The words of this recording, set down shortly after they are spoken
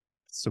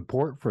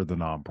Support for the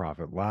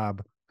Nonprofit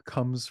Lab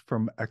comes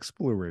from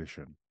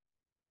exploration,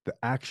 the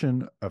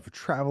action of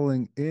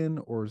traveling in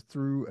or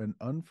through an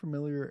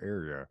unfamiliar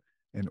area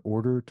in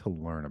order to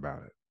learn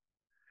about it.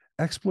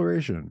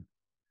 Exploration,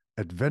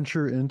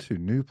 adventure into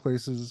new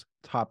places,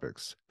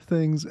 topics,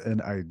 things,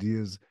 and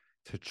ideas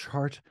to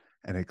chart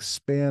and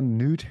expand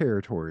new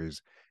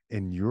territories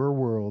in your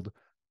world,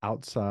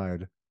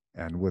 outside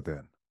and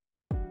within.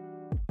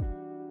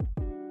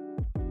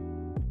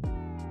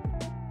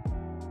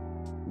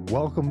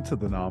 Welcome to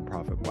the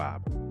Nonprofit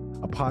Lab,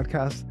 a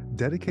podcast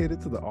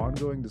dedicated to the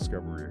ongoing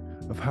discovery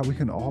of how we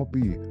can all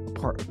be a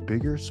part of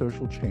bigger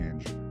social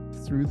change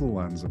through the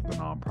lens of the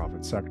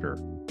nonprofit sector.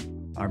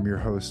 I'm your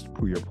host,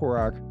 Puya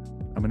Porak.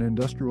 I'm an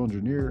industrial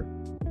engineer,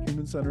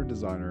 human-centered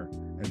designer,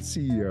 and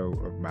CEO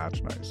of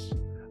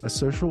MatchNice, a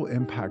social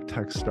impact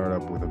tech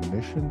startup with a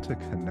mission to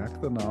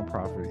connect the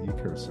nonprofit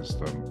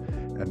ecosystem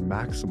and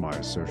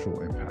maximize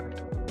social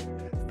impact.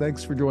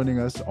 Thanks for joining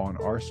us on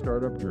our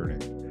startup journey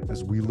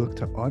as we look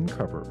to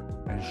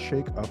uncover and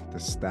shake up the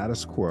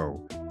status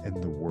quo in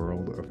the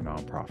world of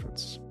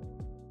nonprofits.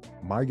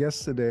 My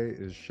guest today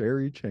is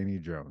Sheri Chaney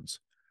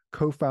Jones,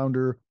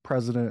 co-founder,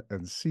 president,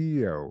 and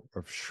CEO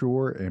of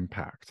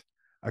SureImpact,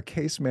 a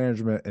case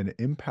management and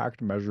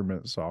impact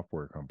measurement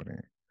software company.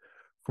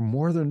 For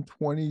more than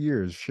 20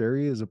 years,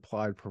 Sheri has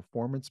applied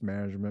performance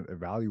management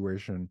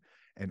evaluation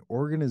and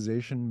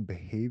organization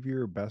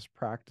behavior best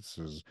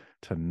practices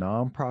to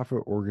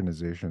nonprofit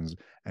organizations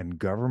and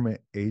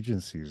government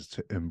agencies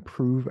to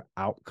improve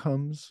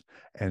outcomes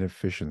and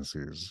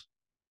efficiencies.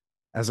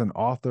 As an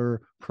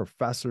author,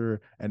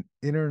 professor, and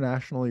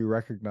internationally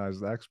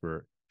recognized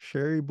expert,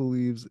 Sheri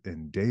believes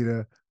in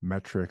data,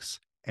 metrics,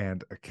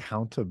 and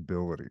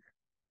accountability.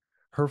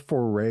 Her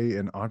foray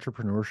in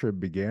entrepreneurship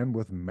began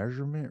with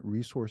Measurement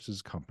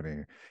Resources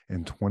Company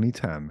in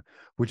 2010,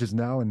 which is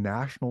now a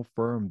national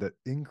firm that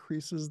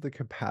increases the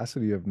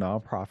capacity of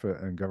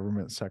nonprofit and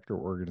government sector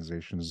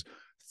organizations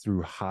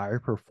through high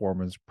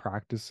performance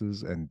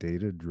practices and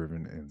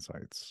data-driven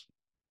insights.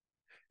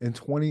 In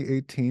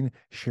 2018,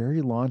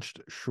 Sheri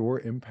launched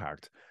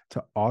SureImpact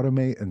to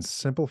automate and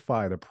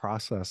simplify the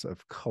process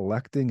of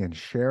collecting and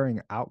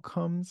sharing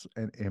outcomes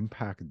and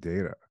impact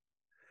data.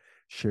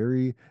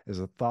 Sheri is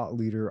a thought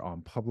leader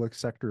on public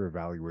sector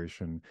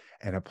evaluation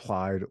and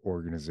applied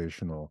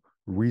organizational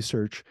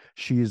research.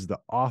 She is the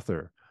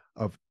author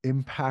of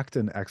Impact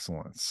and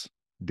Excellence,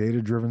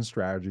 Data-Driven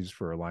Strategies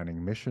for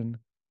Aligning Mission,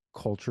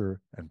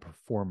 Culture, and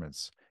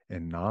Performance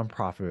in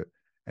Nonprofit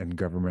and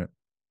Government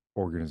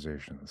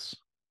Organizations.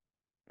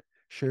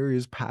 Sheri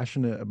is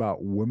passionate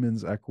about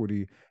women's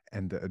equity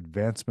and the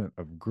advancement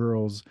of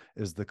girls,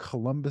 is the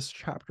Columbus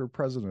chapter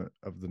president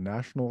of the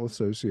National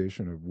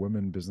Association of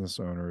Women Business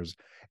Owners,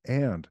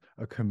 and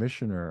a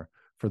commissioner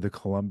for the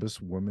Columbus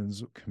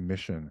Women's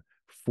Commission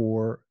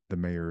for the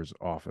mayor's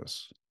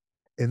office.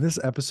 In this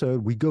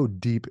episode, we go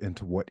deep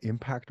into what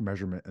impact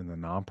measurement in the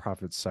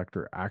nonprofit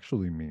sector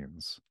actually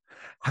means,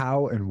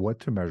 how and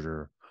what to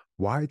measure,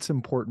 why it's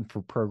important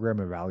for program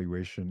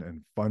evaluation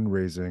and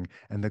fundraising,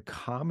 and the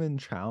common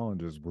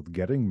challenges with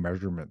getting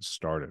measurement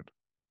started.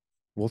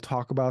 We'll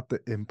talk about the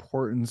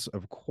importance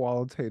of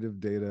qualitative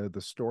data, the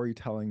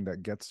storytelling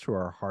that gets to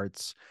our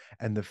hearts,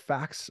 and the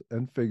facts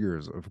and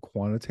figures of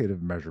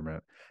quantitative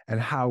measurement, and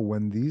how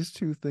when these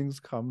two things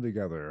come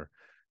together,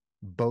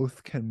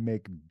 both can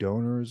make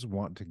donors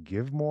want to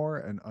give more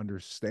and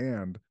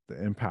understand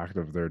the impact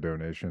of their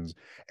donations,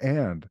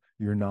 and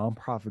your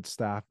nonprofit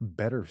staff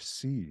better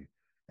see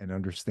and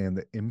understand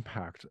the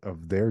impact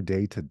of their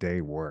day-to-day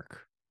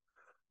work.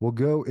 We'll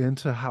go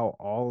into how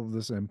all of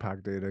this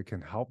impact data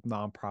can help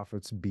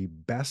nonprofits be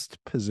best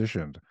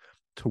positioned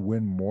to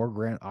win more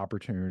grant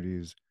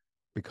opportunities,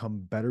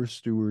 become better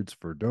stewards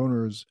for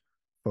donors,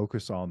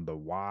 focus on the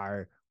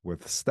why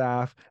with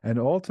staff, and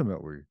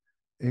ultimately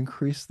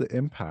increase the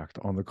impact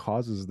on the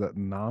causes that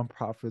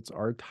nonprofits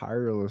are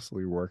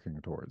tirelessly working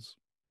towards.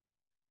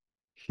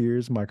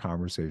 Here's my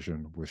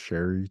conversation with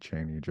Sheri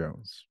Chaney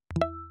Jones.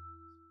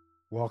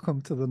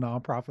 Welcome to the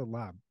Nonprofit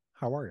Lab.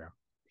 How are you?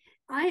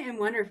 I am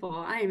wonderful.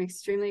 I am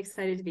extremely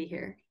excited to be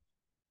here.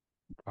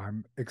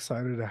 I'm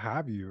excited to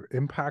have you.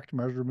 Impact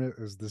measurement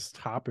is this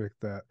topic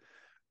that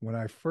when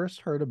I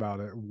first heard about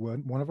it,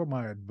 one of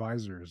my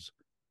advisors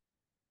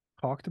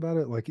talked about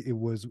it like it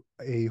was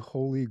a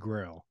holy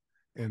grail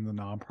in the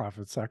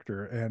nonprofit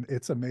sector. And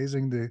it's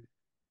amazing to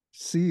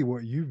see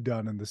what you've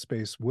done in the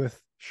space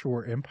with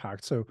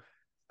SureImpact. So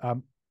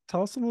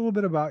tell us a little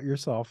bit about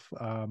yourself,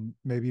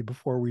 maybe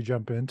before we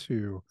jump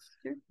into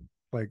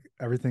like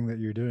everything that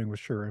you're doing with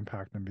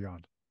SureImpact and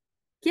beyond.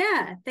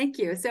 Yeah, thank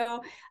you.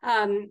 So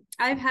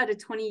I've had a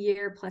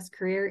 20-year plus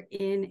career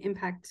in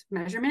impact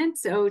measurement.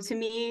 So to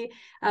me,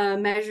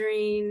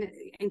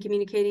 measuring and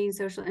communicating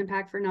social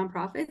impact for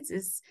nonprofits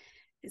is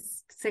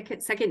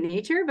second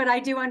nature, but I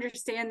do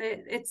understand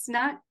that it's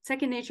not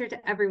second nature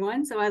to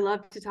everyone. So I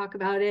love to talk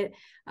about it,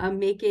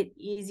 make it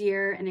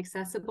easier and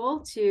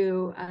accessible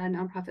to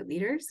nonprofit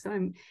leaders. So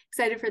I'm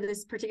excited for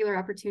this particular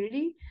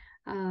opportunity.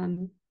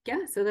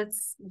 So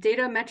that's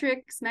data,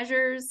 metrics,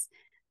 measures,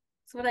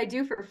 It's what I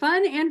do for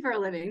fun and for a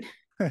living.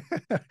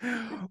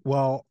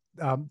 Well,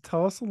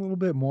 tell us a little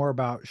bit more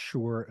about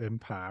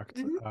SureImpact,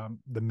 Mhm.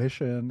 the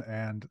mission,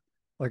 and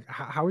like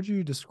how would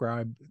you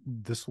describe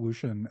the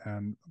solution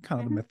and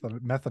kind of the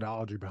Mhm.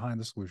 methodology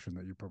behind the solution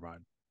that you provide?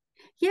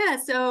 Yeah,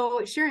 so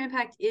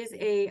SureImpact is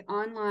a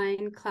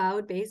online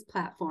cloud-based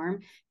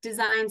platform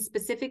designed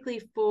specifically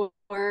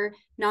for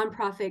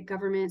nonprofit,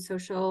 government,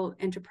 social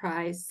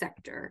enterprise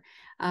sector.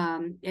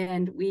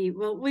 And we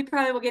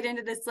probably will get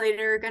into this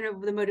later, kind of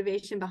the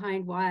motivation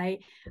behind why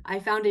I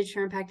founded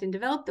SureImpact and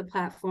developed the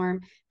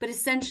platform. But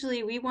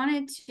essentially, we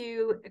wanted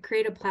to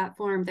create a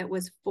platform that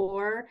was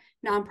for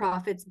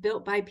nonprofits,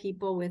 built by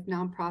people with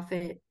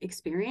nonprofit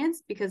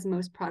experience, because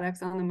most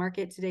products on the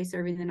market today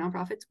serving the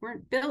nonprofits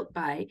weren't built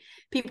by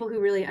people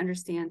who really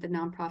understand the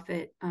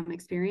nonprofit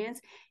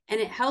experience. And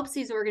it helps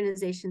these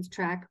organizations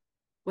track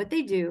what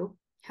they do,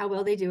 how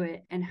well they do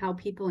it, and how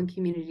people and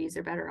communities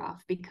are better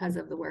off because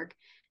of the work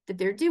that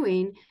they're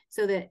doing,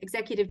 so that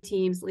executive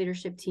teams,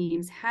 leadership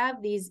teams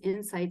have these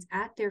insights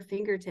at their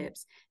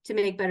fingertips to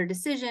make better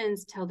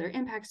decisions, tell their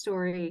impact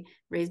story,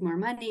 raise more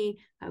money.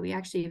 We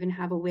actually even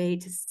have a way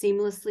to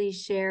seamlessly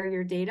share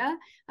your data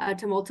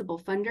to multiple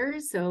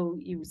funders, so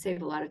you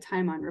save a lot of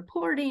time on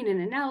reporting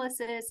and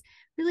analysis.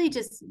 Really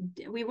just,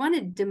 we want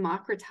to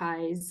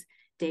democratize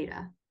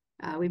data.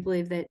 We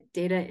believe that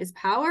data is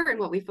power, and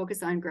what we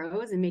focus on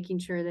grows, and making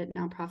sure that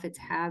nonprofits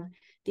have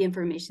the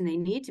information they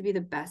need to be the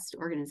best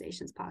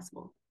organizations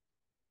possible.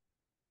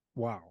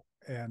 Wow.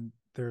 And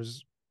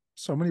there's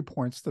so many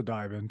points to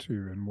dive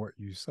into in what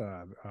you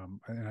said.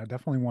 And I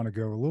definitely want to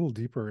go a little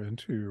deeper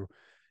into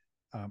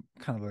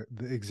kind of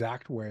the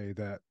exact way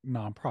that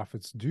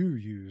nonprofits do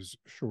use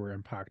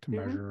SureImpact to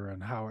Mm-hmm. measure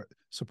and how it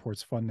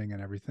supports funding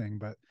and everything.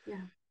 But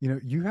Yeah.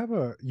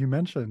 you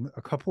mentioned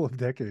a couple of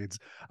decades,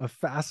 a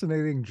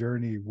fascinating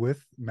journey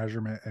with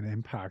measurement and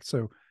impact.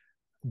 So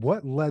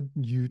what led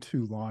you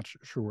to launch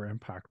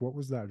SureImpact? What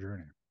was that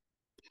journey?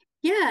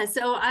 Yeah,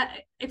 so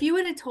if you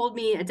would have told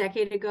me a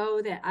decade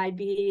ago that I'd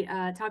be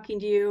talking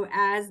to you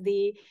as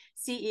the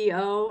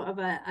CEO of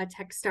a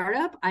tech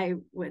startup,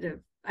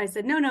 I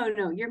said, no, no,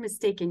 no, you're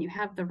mistaken. You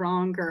have the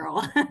wrong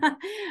girl.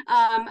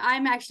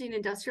 I'm actually an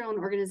industrial and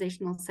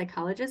organizational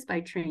psychologist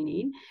by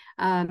training,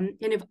 and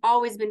have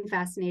always been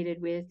fascinated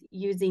with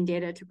using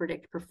data to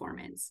predict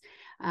performance.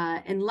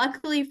 And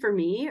luckily for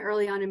me,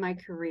 early on in my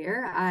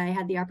career, I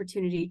had the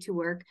opportunity to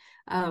work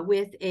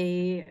with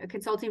a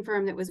consulting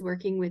firm that was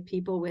working with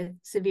people with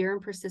severe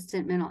and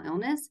persistent mental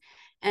illness,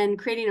 and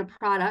creating a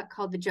product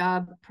called the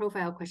Job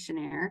Profile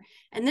Questionnaire.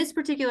 And this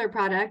particular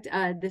product,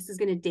 this is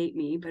going to date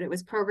me, but it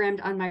was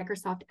programmed on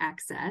Microsoft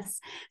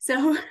Access.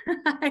 So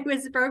I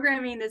was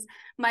programming this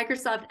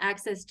Microsoft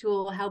Access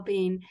tool,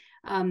 helping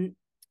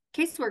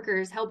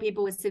caseworkers help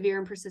people with severe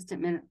and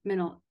persistent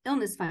mental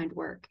illness find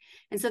work.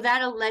 And so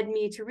that led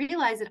me to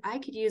realize that I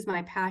could use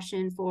my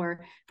passion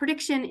for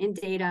prediction and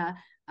data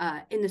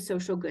in the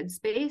social good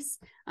space.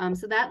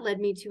 So that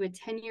led me to a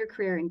 10-year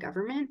career in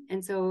government.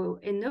 And so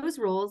in those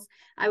roles,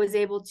 I was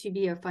able to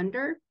be a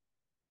funder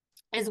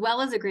as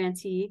well as a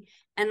grantee.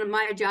 And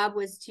my job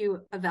was to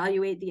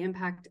evaluate the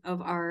impact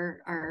of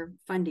our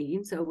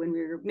funding. So when we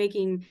were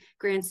making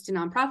grants to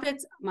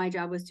nonprofits, my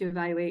job was to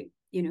evaluate,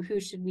 who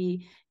should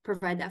we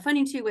provide that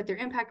funding to, what their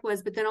impact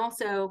was. But then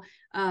also,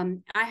 I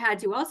had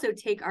to also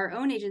take our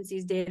own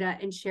agency's data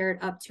and share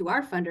it up to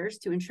our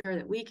funders to ensure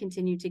that we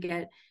continue to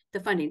get the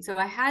funding. So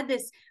I had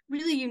this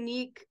really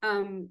unique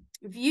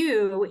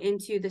view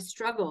into the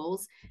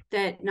struggles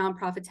that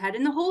nonprofits had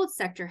and the whole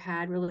sector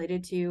had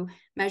related to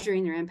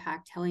measuring their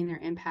impact, telling their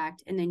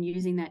impact, and then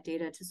using that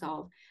data to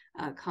solve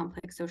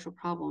complex social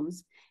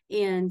problems.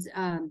 And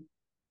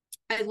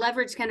I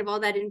leveraged kind of all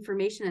that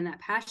information and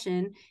that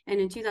passion. And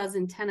in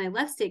 2010, I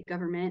left state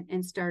government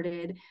and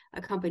started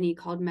a company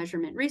called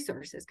Measurement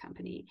Resources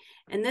Company.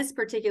 And this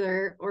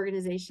particular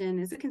organization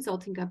is a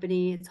consulting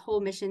company. Its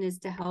whole mission is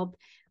to help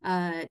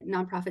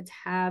nonprofits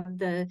have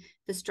the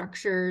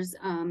structures,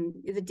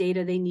 the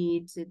data they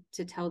need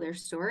to tell their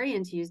story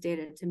and to use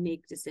data to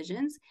make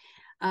decisions.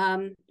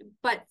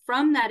 But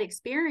from that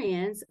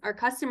experience, our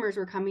customers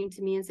were coming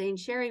to me and saying,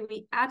 Sheri,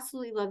 we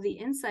absolutely love the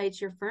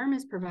insights your firm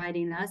is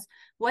providing us.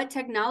 What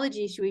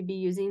technology should we be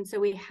using so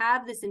we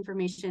have this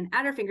information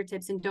at our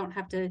fingertips and don't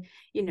have to,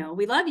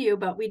 we love you,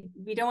 but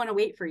we don't want to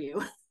wait for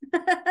you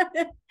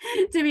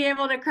to be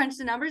able to crunch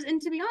the numbers.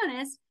 And to be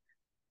honest,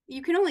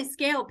 you can only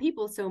scale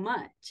people so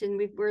much. And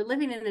we're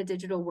living in a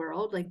digital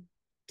world. Like,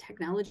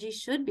 technology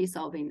should be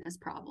solving this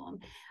problem.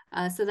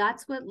 So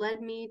that's what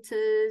led me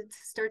to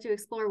start to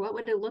explore what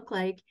would it look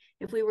like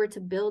if we were to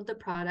build the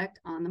product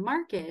on the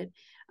market,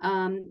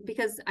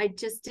 because I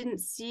just didn't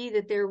see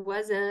that there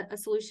was a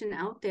solution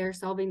out there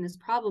solving this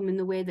problem in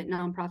the way that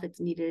nonprofits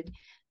needed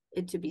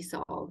it to be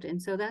solved.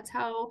 And so that's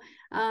how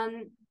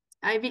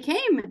I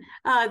became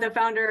the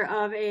founder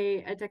of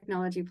a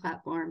technology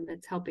platform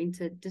that's helping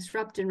to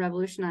disrupt and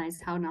revolutionize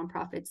how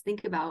nonprofits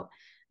think about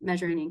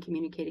measuring and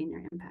communicating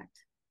their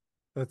impact.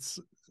 That's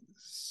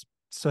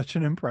such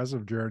an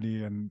impressive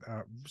journey, and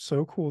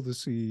so cool to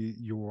see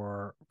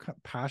your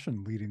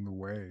passion leading the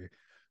way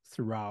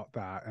throughout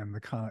that, and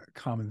the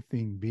common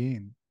theme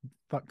being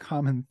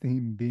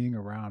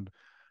around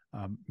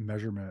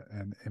measurement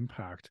and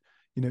impact.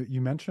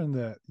 You mentioned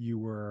that you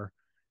were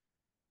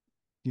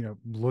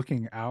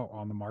looking out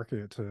on the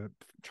market to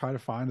try to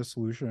find a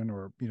solution,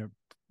 or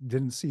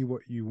didn't see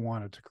what you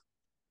wanted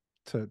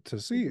to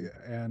see,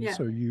 and Yeah.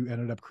 so you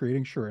ended up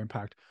creating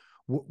SureImpact.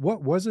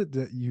 What was it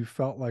that you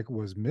felt like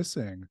was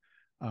missing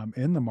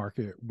in the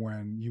market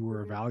when you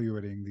were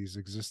evaluating these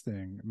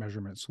existing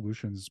measurement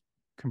solutions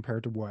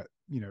compared to what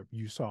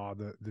you saw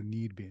the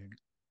need being?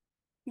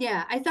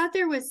 Yeah, I thought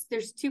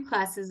there's two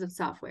classes of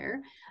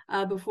software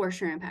before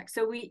SureImpact.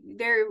 So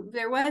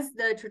there was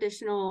the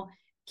traditional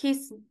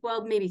case,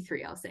 well, maybe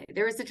three, I'll say.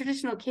 There was the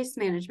traditional case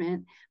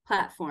management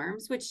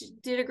platforms, which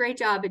did a great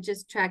job at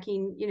just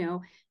tracking,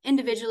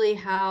 individually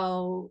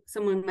how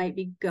someone might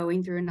be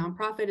going through a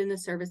nonprofit and the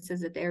services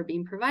that they are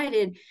being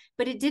provided,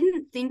 but it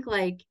didn't think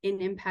like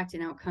an impact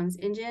and outcomes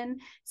engine.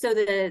 So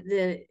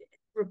the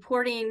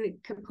reporting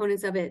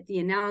components of it, the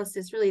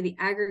analysis, really the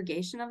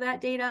aggregation of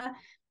that data,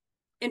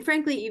 and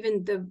frankly,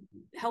 even the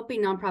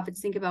helping nonprofits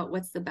think about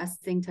what's the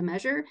best thing to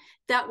measure,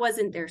 that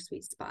wasn't their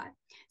sweet spot.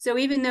 So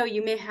even though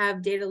you may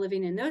have data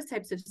living in those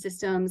types of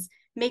systems,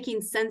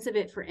 making sense of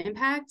it for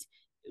impact,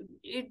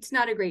 it's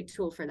not a great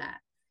tool for that.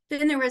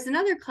 Then there was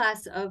another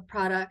class of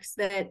products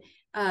that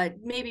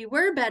maybe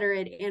were better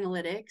at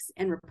analytics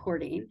and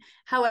reporting.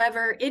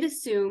 However, it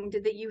assumed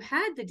that you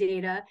had the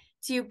data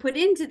to put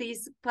into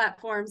these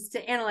platforms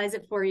to analyze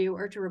it for you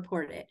or to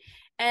report it.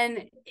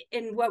 And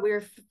what we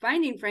were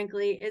finding,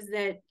 frankly, is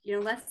that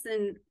less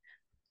than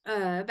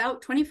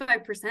about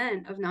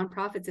 25% of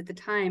nonprofits at the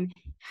time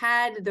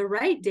had the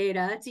right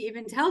data to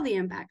even tell the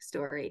impact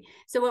story.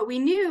 So what we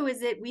knew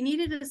is that we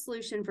needed a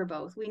solution for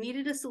both. We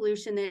needed a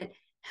solution that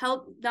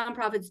helped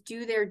nonprofits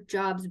do their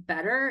jobs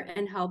better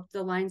and help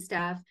the line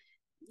staff,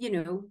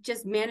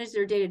 just manage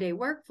their day-to-day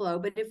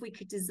workflow. But if we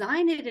could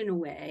design it in a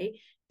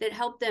way that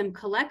helped them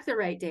collect the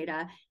right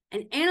data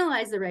and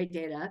analyze the right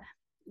data,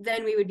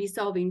 then we would be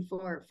solving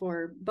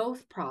for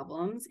both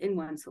problems in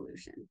one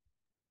solution.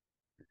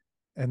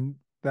 And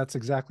that's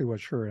exactly what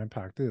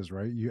SureImpact is,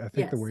 right? I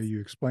think the way you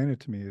explain it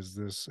to me is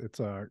it's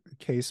a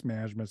case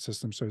management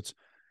system. So it's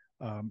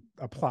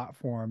a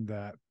platform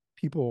that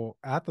people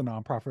at the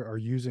nonprofit are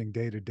using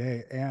day to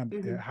day, and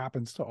it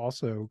happens to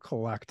also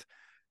collect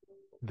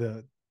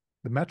the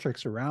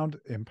metrics around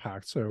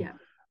impact. So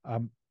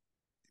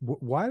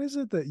why is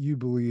it that you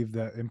believe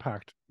that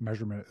impact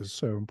measurement is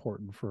so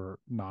important for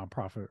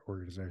nonprofit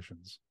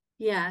organizations?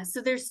 Yeah,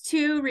 so there's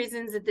two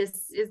reasons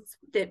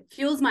that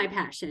fuels my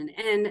passion.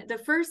 And the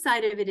first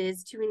side of it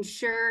is to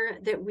ensure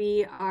that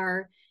we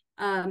are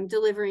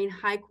delivering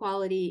high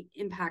quality,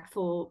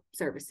 impactful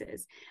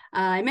services.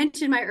 I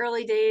mentioned my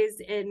early days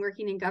in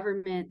working in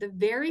government. The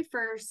very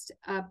first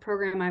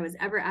program I was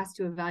ever asked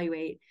to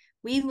evaluate,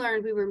 we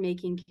learned we were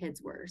making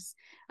kids worse.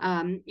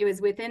 It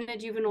was within a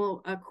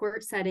juvenile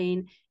court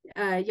setting.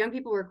 Young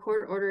people were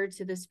court ordered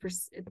to this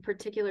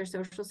particular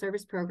social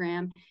service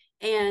program.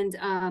 And,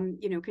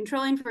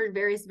 controlling for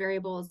various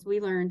variables,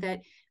 we learned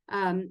that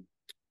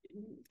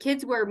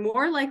kids were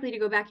more likely to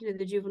go back into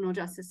the juvenile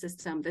justice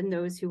system than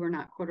those who were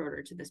not court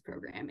ordered to this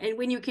program. And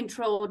when you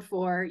controlled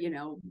for,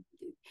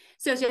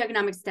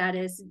 socioeconomic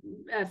status,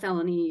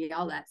 felony,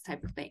 all that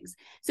type of things.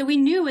 So we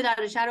knew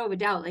without a shadow of a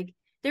doubt, like,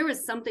 there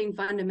was something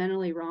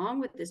fundamentally wrong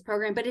with this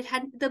program, but it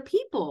had the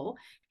people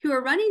who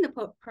are running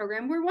the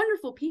program were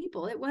wonderful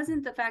people. It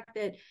wasn't the fact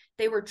that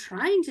they were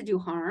trying to do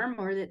harm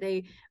or that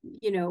they,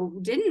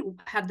 didn't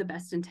have the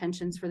best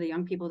intentions for the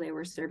young people they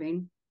were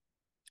serving.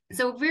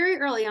 So very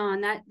early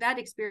on, that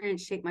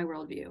experience shaped my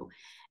worldview.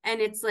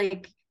 And it's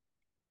like,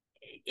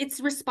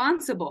 it's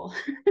responsible,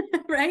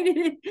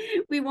 right?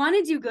 We want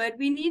to do good.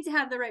 We need to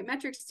have the right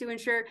metrics to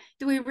ensure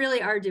that we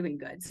really are doing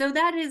good. So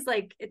that is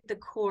like at the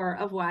core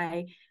of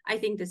why I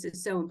think this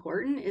is so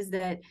important, is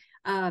that,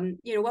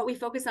 what we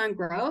focus on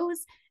grows.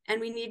 And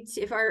we need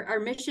to, if our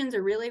missions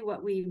are really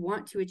what we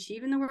want to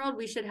achieve in the world,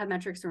 we should have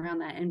metrics around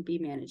that and be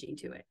managing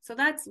to it. So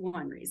that's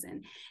one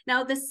reason.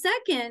 Now, the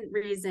second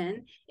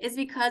reason is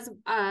because,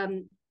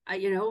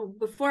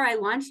 before I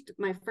launched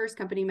my first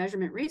company,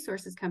 Measurement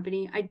Resources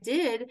Company, I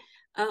did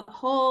a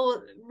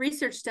whole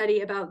research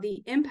study about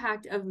the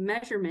impact of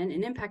measurement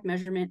and impact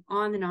measurement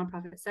on the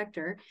nonprofit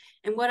sector.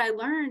 And what I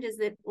learned is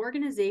that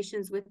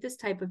organizations with this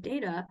type of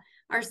data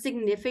are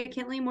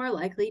significantly more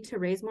likely to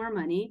raise more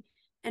money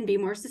and be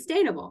more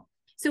sustainable.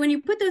 So when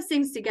you put those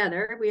things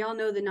together, we all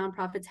know the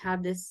nonprofits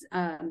have this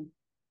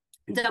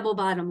double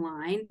bottom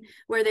line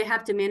where they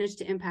have to manage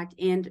to impact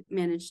and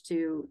manage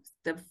to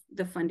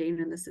the funding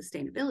and the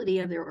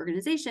sustainability of their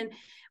organization.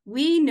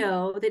 We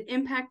know that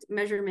impact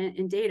measurement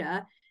and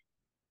data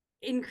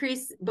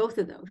increase both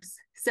of those.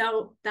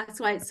 So that's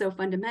why it's so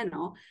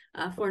fundamental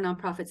for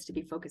nonprofits to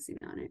be focusing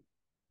on it.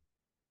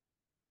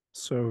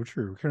 So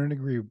true. Couldn't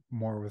agree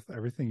more with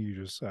everything you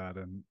just said.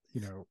 And,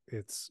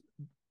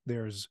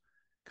 there's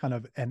kind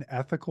of an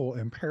ethical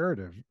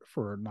imperative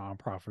for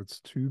nonprofits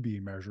to be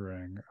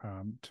measuring,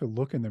 to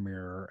look in the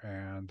mirror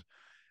and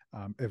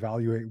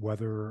evaluate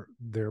whether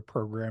their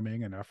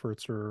programming and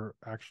efforts are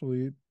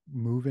actually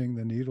moving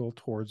the needle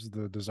towards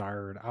the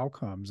desired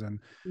outcomes, and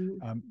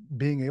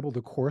being able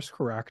to course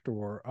correct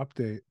or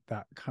update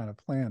that kind of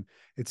plan.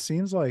 It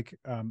seems like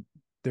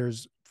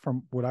there's,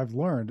 from what I've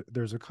learned,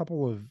 there's a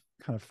couple of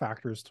kind of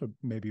factors to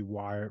maybe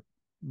why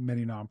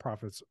many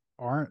nonprofits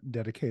aren't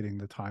dedicating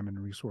the time and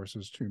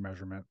resources to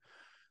measurement.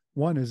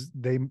 One is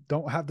they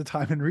don't have the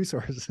time and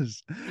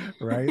resources,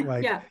 right?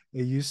 Like Yeah.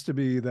 it used to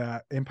be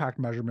that impact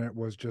measurement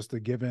was just a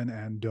given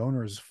and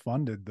donors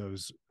funded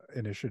those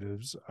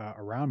initiatives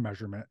around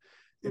measurement.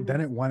 And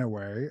then it went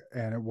away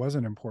and it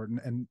wasn't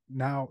important. And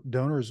now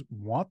donors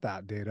want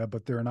that data,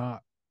 but they're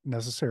not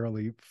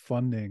necessarily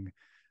funding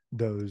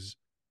those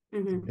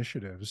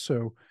initiatives.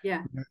 So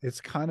Yeah. it's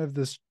kind of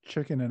this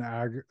chicken and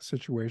egg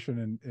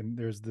situation, and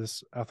there's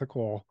this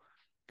ethical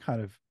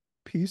kind of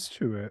piece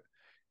to it.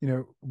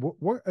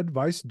 What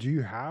advice do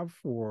you have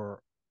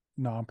for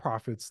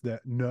nonprofits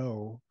that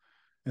know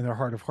in their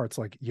heart of hearts,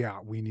 like, yeah,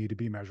 we need to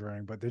be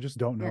measuring, but they just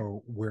don't Yeah.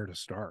 know where to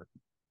start?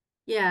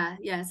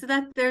 Yeah. So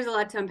that there's a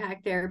lot to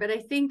unpack there, but I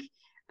think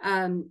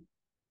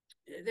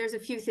there's a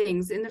few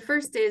things. And the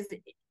first is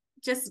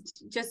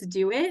just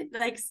do it.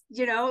 Like,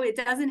 it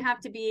doesn't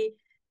have to be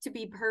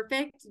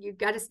perfect. You've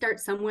got to start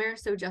somewhere.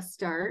 So just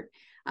start.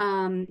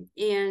 And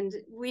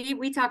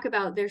we talk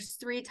about, there's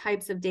 3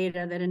 types of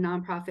data that a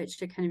nonprofit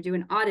should kind of do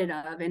an audit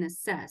of and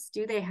assess.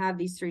 Do they have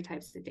these 3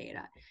 types of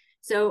data?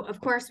 So of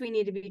course we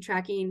need to be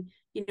tracking,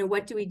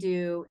 what do we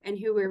do and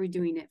who are we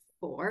doing it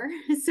for?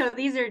 So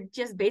these are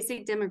just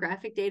basic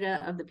demographic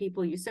data of the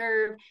people you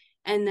serve.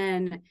 And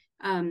then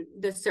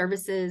the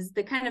services,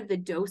 the kind of the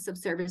dose of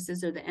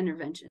services or the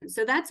intervention.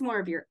 So that's more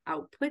of your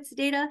outputs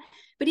data.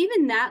 But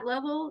even that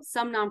level,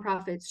 some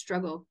nonprofits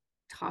struggle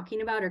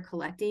talking about or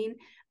collecting.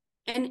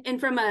 And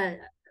from a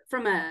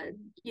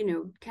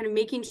kind of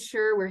making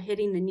sure we're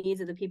hitting the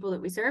needs of the people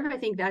that we serve, I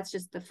think that's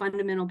just the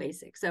fundamental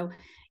basic. So,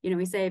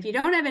 we say, if you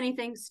don't have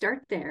anything,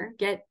 start there,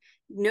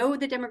 know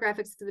the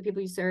demographics of the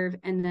people you serve,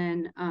 and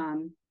then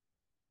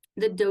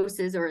the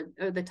doses or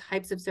the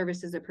types of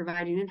services they're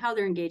providing and how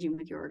they're engaging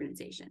with your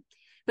organization.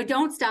 But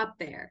don't stop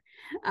there,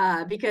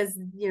 because,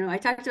 I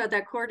talked about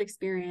that court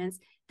experience.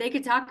 They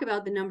could talk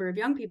about the number of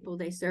young people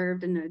they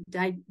served and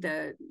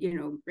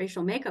the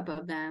racial makeup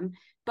of them,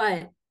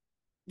 but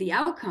the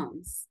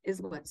outcomes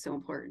is what's so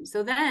important.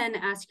 So then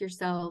ask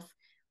yourself,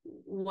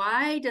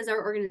 why does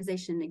our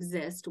organization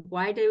exist?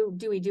 Why do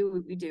we do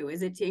what we do?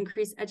 Is it to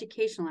increase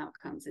educational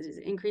outcomes? Is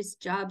it increase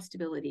job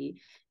stability,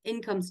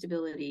 income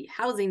stability,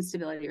 housing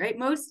stability, right?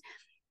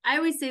 I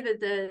always say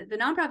that the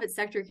nonprofit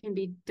sector can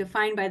be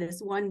defined by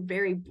this one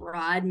very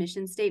broad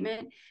mission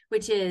statement,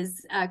 which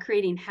is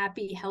creating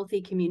happy,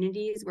 healthy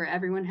communities where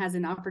everyone has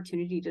an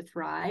opportunity to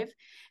thrive.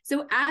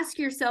 So ask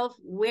yourself,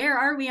 where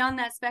are we on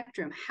that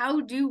spectrum?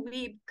 How do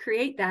we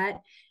create that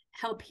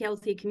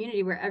healthy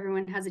community where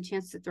everyone has a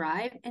chance to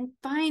thrive? And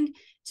find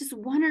just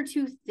 1 or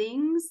 2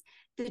 things,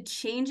 the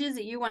changes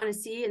that you want to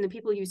see in the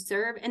people you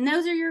serve, and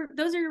those are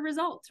your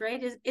results,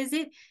 right? Is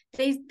it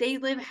they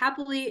live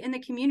happily in the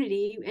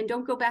community and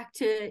don't go back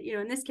to,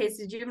 in this case,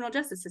 the juvenile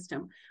justice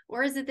system?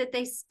 Or is it that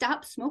they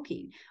stop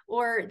smoking,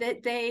 or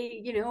that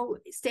they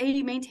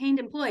stay maintained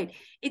employed?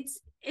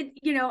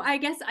 I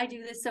guess I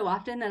do this so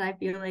often that I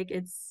feel like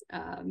it's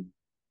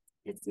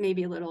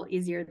maybe a little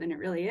easier than it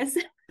really is.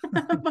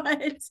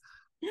 But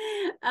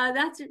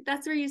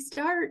that's where you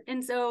start.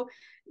 And so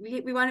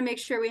we want to make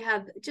sure we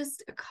have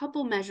just a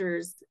couple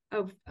measures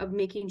of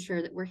making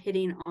sure that we're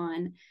hitting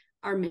on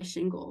our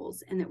mission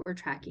goals and that we're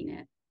tracking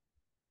it.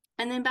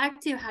 And then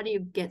back to, how do you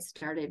get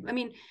started? I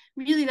mean,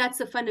 really, that's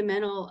the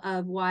fundamental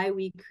of why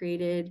we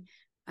created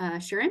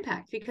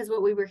SureImpact, because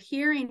what we were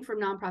hearing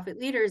from nonprofit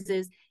leaders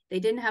is they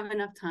didn't have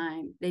enough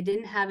time, they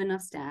didn't have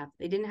enough staff,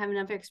 they didn't have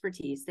enough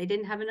expertise, they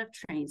didn't have enough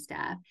trained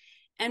staff.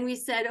 And we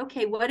said,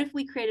 okay, what if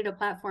we created a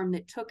platform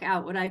that took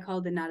out what I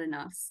call the not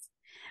enoughs?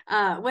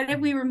 What if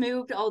we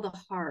removed all the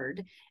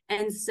hard,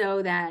 and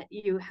so that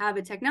you have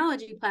a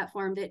technology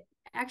platform that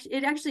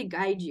actually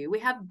guides you? We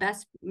have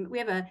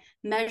a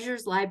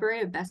measures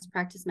library of best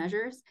practice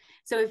measures.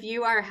 So if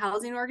you are a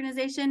housing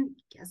organization,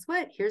 guess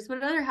what? Here's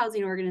what other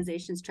housing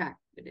organizations track.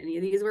 Would any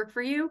of these work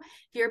for you? If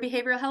you're a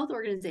behavioral health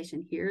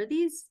organization, here are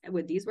these.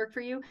 Would these work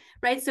for you?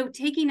 Right? So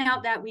taking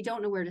out that we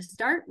don't know where to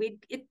start,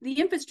 the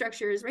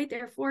infrastructure is right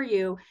there for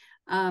you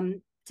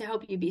to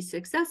help you be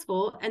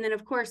successful. And then,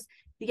 of course,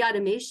 the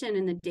automation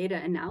and the data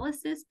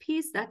analysis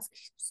piece, that's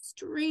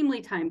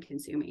extremely time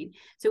consuming.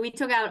 So we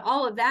took out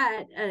all of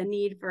that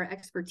need for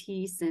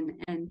expertise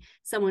and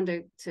someone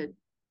to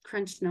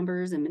crunch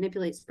numbers and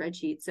manipulate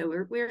spreadsheets.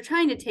 So we're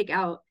trying to take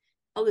out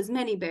as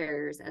many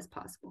barriers as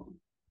possible.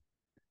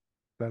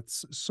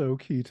 That's so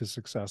key to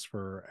success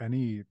for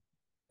any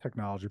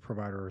technology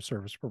provider or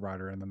service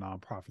provider in the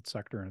nonprofit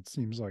sector. And it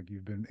seems like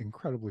you've been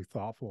incredibly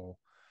thoughtful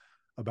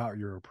about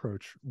your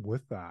approach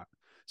with that.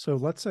 So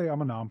let's say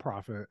I'm a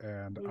nonprofit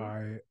and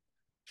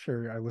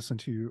Sheri, I listen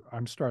to you,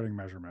 I'm starting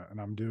measurement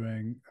and I'm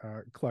doing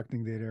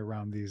collecting data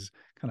around these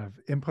kind of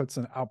inputs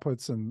and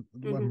outputs, and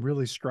I'm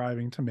really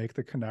striving to make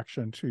the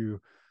connection to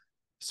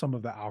some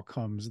of the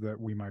outcomes that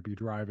we might be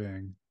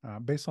driving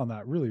based on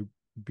that really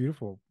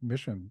beautiful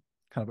mission,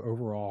 kind of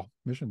overall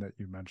mission that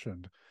you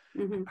mentioned.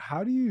 Mm-hmm.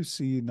 How do you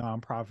see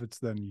nonprofits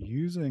then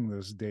using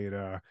this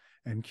data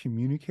and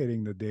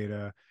communicating the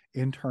data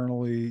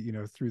internally, you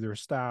know, through their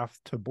staff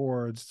to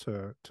boards,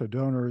 to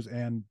donors,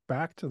 and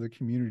back to the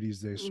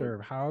communities they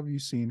serve? How have you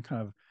seen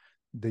kind of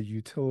the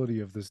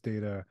utility of this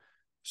data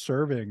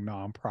serving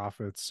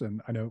nonprofits?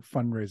 And I know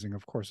fundraising,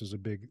 of course, is a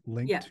big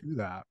link to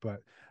that,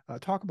 but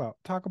talk about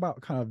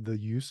kind of the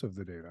use of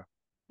the data.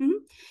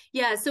 Mm-hmm.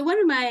 Yeah. So one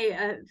of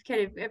my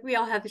we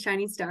all have the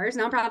shining stars.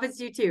 Nonprofits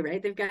do too,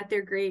 right? They've got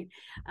their great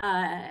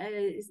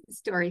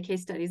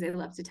case studies they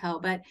love to tell.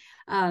 But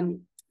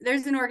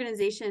there's an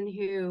organization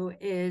who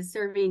is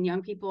serving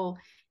young people,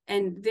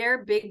 and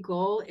their big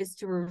goal is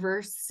to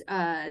reverse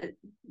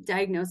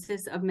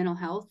diagnosis of mental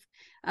health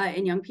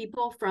in young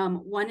people from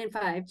 1 in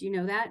 5. Do you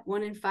know that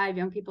 1 in 5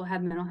 young people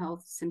have mental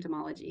health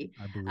symptomology?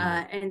 I believe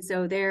and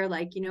so they're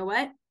like, you know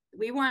what?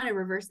 We want to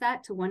reverse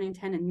that to 1 in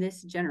 10 in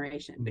this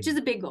generation, which is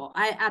a big goal.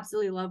 I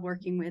absolutely love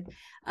working with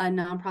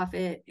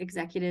nonprofit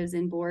executives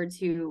and boards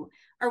who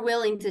are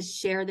willing to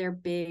share their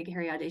big,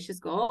 hairy, audacious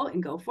goal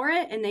and go for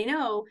it. And they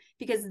know,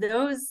 because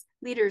those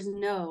leaders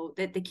know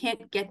that they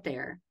can't get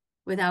there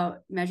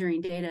without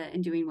measuring data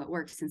and doing what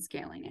works and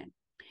scaling it.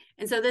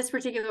 And so this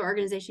particular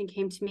organization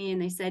came to me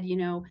and they said, you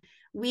know,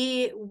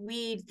 we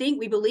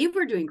believe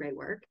we're doing great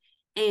work,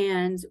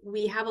 and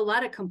we have a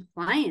lot of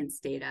compliance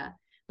data,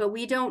 but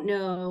we don't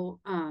know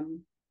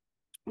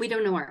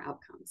our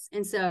outcomes.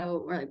 And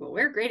so we're like, well,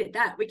 we're great at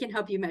that. We can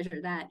help you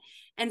measure that.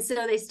 And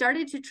so they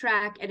started to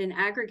track at an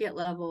aggregate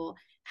level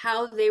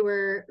how they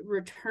were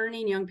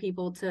returning young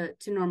people to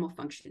normal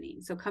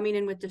functioning. So coming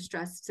in with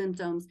distress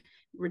symptoms,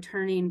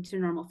 returning to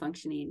normal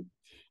functioning.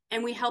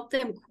 And we help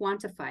them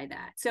quantify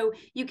that. So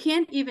you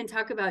can't even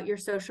talk about your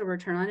social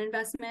return on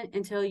investment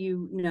until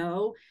you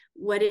know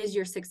what is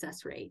your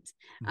success rate.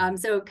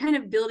 So kind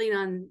of building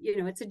on, you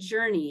know, it's a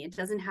journey. It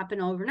doesn't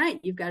happen overnight.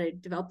 You've got to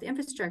develop the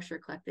infrastructure,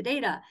 collect the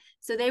data.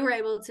 So they were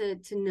able to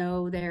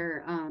know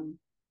their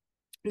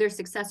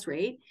success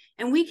rate.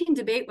 And we can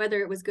debate whether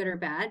it was good or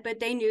bad,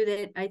 but they knew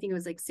that, I think it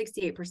was like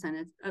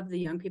 68% of the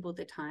young people at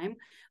the time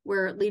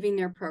were leaving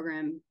their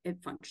program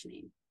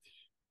functioning.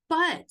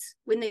 But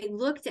when they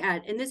looked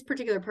at, and this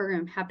particular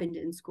program happened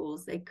in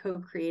schools, they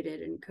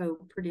co-created and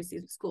co-produced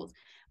these schools.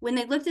 When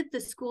they looked at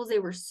the schools they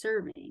were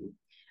serving,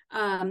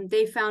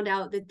 they found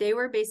out that they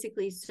were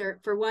basically,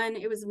 for one,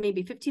 it was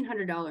maybe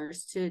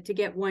 $1,500 to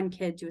get one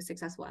kid to a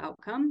successful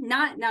outcome.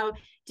 Not, now,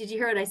 did you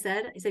hear what I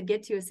said? I said,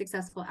 get to a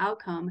successful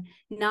outcome,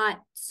 not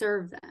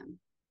serve them.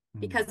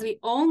 Because we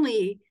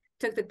only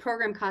took the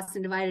program costs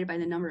and divided by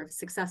the number of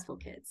successful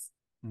kids.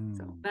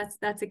 So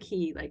that's a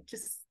key, like,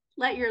 just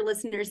let your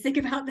listeners think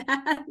about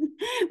that.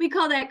 We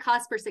call that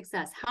cost per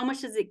success. How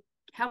much does it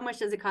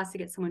cost to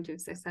get someone to a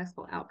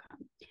successful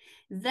outcome?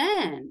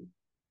 Then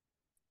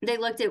they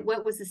looked at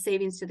what was the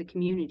savings to the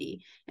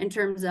community in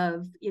terms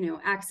of, you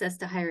know, access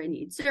to higher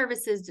need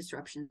services,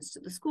 disruptions to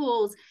the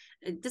schools,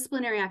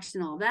 disciplinary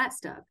action, all that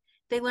stuff.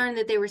 They learned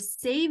that they were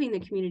saving the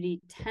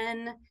community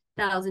 $10,000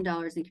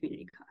 in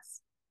community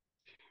costs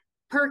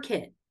per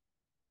kid.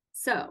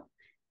 So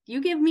you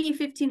give me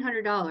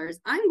 $1,500,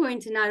 I'm going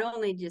to not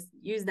only just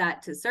use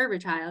that to serve a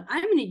child,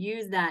 I'm going to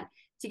use that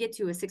to get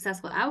to a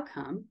successful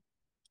outcome,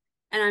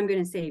 and I'm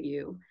going to save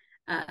you,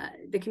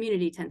 the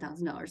community,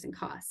 $10,000 in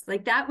costs.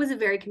 Like, that was a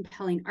very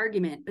compelling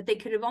argument, but they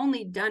could have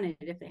only done it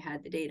if they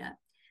had the data.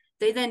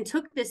 They then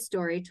took this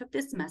story, took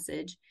this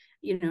message,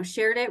 you know,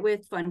 shared it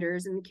with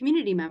funders and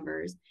community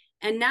members,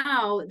 and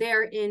now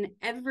they're in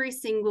every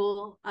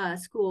single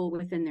school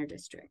within their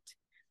district.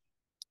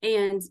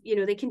 And, you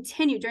know, they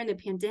continued during the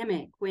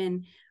pandemic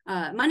when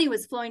money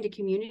was flowing to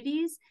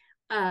communities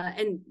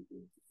and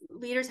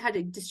leaders had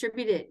to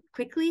distribute it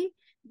quickly.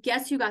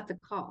 Guess who got the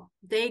call?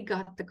 They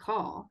got the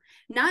call,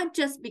 not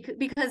just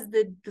because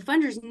the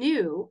funders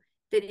knew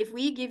that if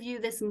we give you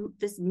this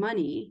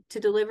money to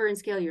deliver and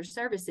scale your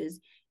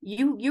services,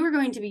 you are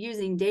going to be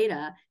using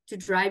data to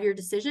drive your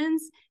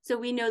decisions. So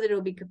we know that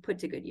it'll be put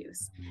to good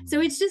use.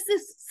 So it's just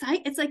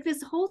it's like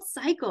this whole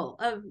cycle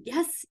of,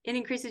 yes, it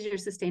increases your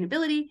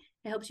sustainability,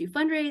 it helps you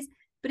fundraise,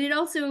 but it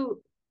also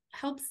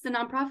helps the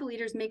nonprofit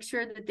leaders make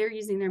sure that they're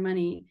using their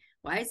money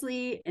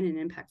wisely in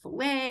an impactful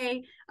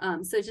way.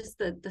 So just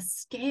the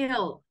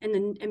scale, and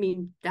then, I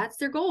mean, that's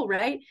their goal,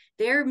 right?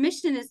 Their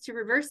mission is to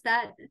reverse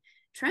that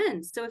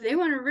trend. So if they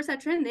want to reverse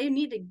that trend, they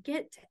need to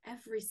get to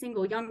every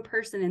single young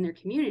person in their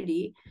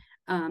community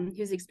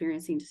who's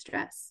experiencing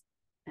distress,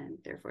 and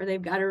therefore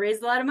they've got to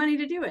raise a lot of money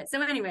to do it.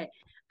 So anyway,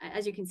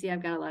 as you can see,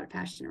 I've got a lot of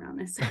passion around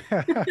this.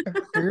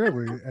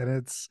 Clearly, and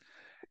it's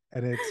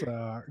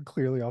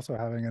clearly also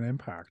having an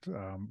impact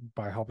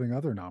by helping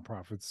other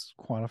nonprofits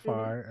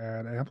quantify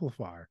and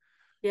amplify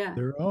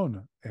their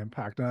own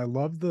impact. And I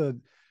love the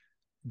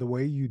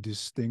way you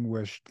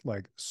distinguished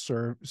like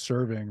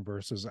serving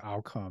versus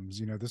outcomes.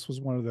 You know, this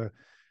was one of the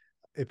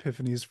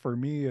epiphanies for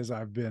me as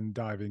I've been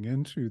diving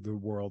into the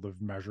world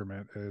of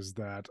measurement is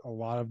that a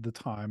lot of the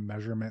time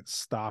measurement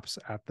stops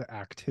at the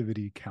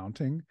activity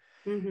counting,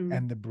 Mm-hmm.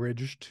 and the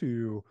bridge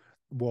to,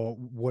 well,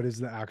 what is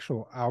the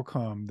actual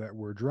outcome that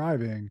we're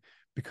driving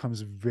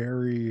becomes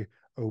very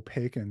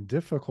opaque and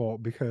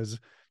difficult because,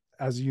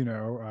 as you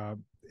know,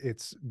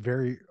 it's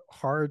very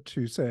hard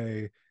to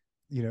say,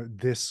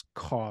 this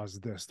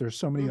caused this. There's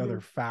so many Mm-hmm.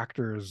 other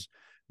factors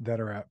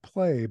that are at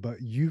play,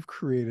 but you've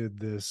created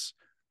this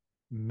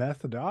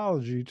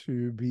methodology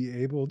to be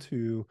able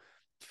to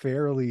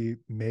fairly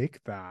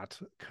make that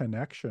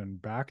connection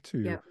back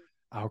to Yep.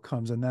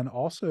 outcomes, and then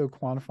also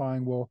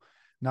quantifying, well,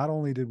 not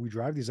only did we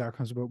drive these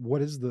outcomes, but what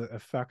is the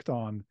effect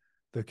on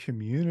the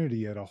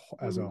community as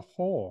Mm-hmm. a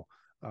whole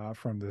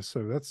from this.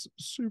 So that's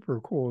super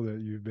cool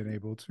that you've been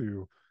able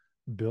to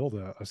build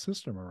a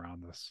system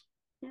around this.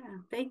 Yeah,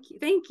 thank you.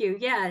 Thank you.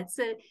 Yeah,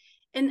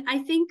 and I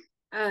think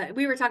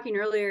we were talking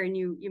earlier and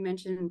you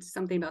mentioned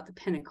something about the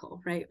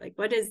pinnacle, right? Like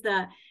what is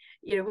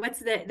what's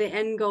the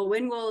end goal?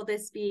 When will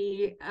this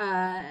be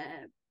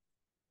at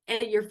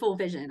your full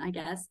vision, I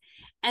guess?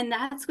 And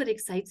that's what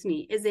excites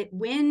me, is that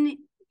when,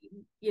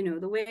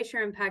 the way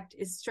SureImpact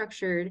is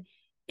structured,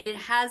 it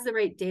has the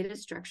right data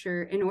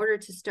structure in order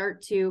to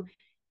start to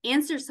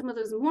answer some of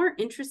those more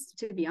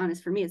interesting, to be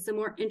honest, for me, it's the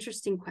more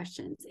interesting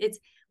questions. It's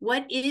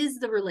what is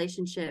the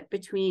relationship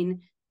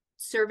between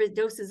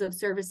doses of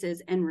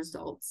services and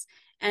results?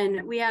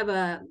 And we have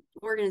a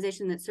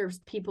organization that serves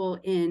people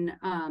in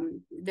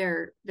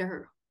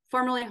they're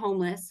formerly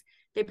homeless.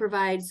 They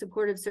provide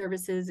supportive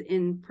services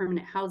in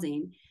permanent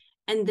housing.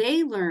 And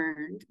they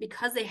learned,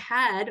 because they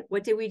had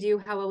what did we do,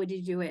 how well would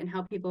you do it, and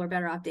how people are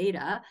better off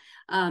data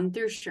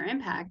through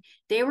SureImpact,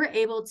 they were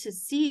able to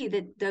see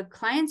that the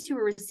clients who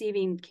were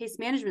receiving case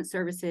management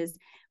services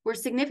were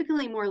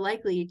significantly more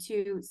likely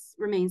to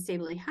remain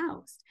stably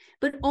housed.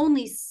 But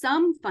only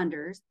some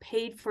funders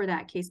paid for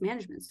that case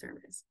management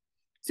service.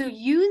 So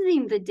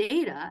using the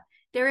data,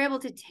 they're able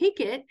to take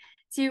it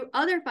to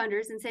other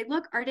funders and say,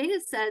 look, our data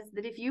says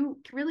that if you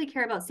really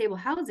care about stable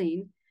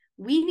housing,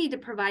 we need to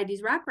provide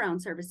these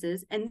wraparound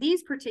services, and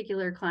these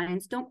particular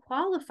clients don't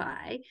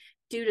qualify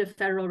due to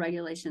federal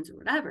regulations or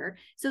whatever.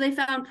 So they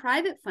found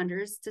private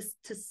funders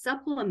to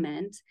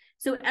supplement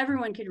so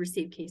everyone could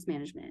receive case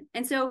management.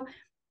 And so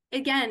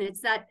again,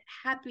 it's that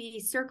happy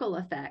circle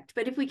effect.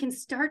 But if we can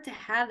start to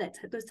have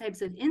those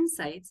types of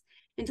insights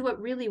into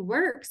what really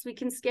works, we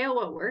can scale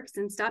what works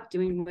and stop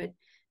doing what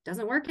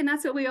doesn't work. And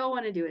that's what we all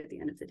want to do at the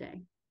end of the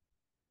day.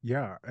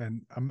 Yeah,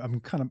 and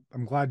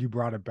I'm glad you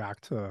brought it back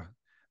to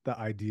the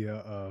idea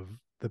of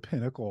the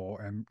pinnacle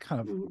and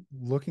kind of Mm-hmm.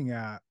 looking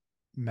at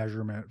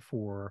measurement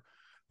for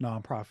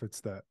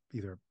nonprofits that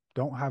either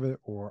don't have it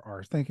or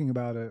are thinking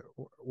about it,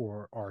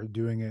 or are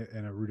doing it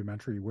in a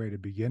rudimentary way to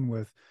begin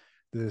with,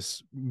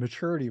 this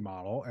maturity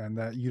model, and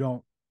that you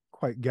don't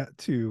quite get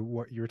to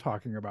what you're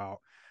talking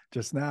about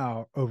just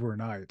now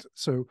overnight.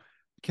 So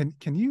can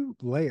you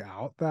lay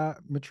out that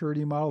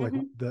maturity model, like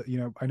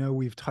Mm-hmm. I know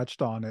we've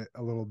touched on it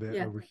a little bit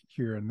Yeah. over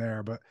here and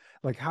there, but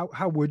like how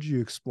would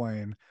you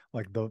explain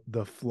like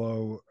the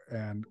flow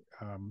and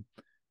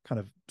kind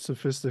of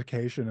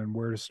sophistication and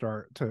where to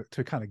start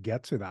to kind of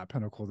get to that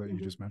pinnacle that you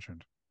Mm-hmm. just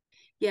mentioned?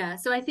 Yeah,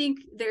 so I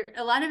think there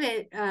a lot of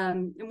it.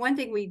 One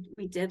thing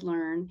we did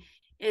learn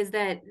is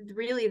that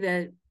really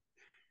the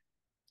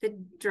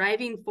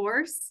driving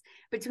force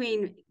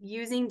between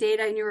using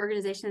data in your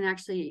organization and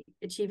actually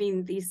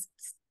achieving these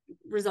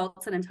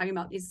results that I'm talking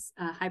about, these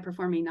high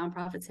performing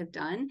nonprofits have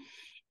done,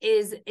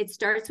 is it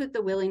starts with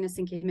the willingness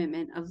and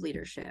commitment of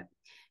leadership.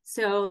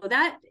 So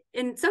that,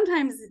 and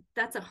sometimes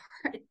that's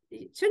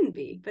it shouldn't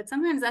be, but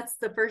sometimes that's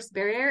the first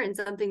barrier, and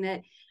something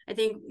that I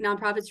think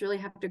nonprofits really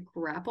have to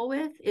grapple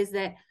with is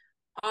that,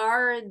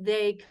 are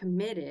they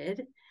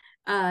committed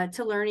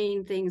to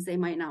learning things they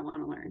might not want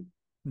to learn?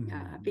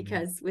 Mm-hmm.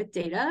 Because with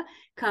data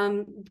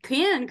can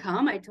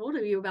come. I told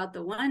you about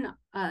the one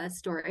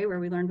story where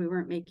we learned we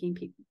weren't making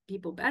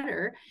people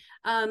better,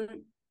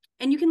 and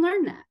you can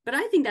learn that. But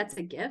I think that's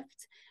a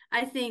gift.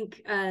 I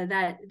think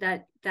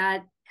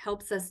that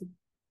helps us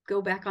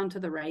go back onto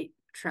the right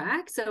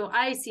track. So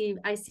I see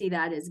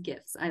that as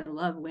gifts. I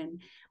love when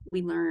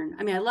we learn.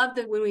 I mean, I love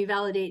that when we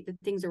validate that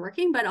things are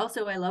working, but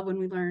also I love when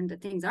we learn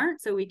that things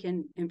aren't, so we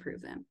can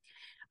improve them.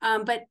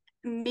 But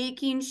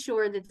making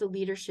sure that the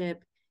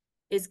leadership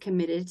is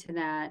committed to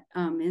that,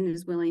 and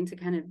is willing to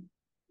kind of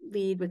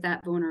lead with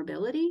that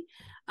vulnerability.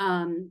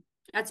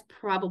 That's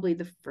probably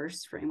the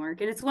first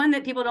framework. And it's one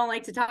that people don't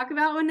like to talk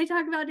about when they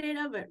talk about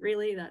data, but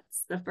really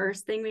that's the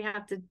first thing we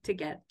have to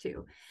get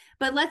to.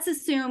 But let's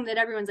assume that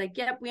everyone's like,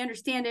 yep, we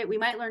understand it. We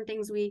might learn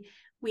things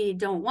we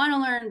don't want to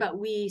learn, but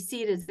we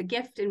see it as a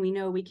gift, and we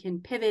know we can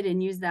pivot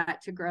and use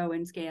that to grow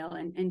and scale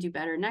and do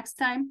better next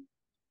time.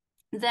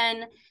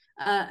 Then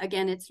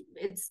again,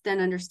 it's then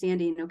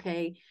understanding,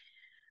 okay,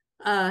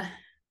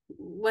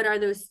 what are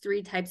those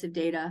three types of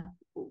data?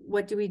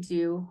 What do we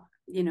do?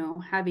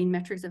 Having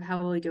metrics of how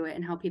will we do it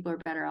and how people are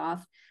better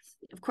off.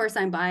 of course,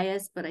 I'm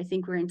biased, but I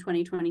think we're in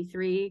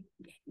 2023.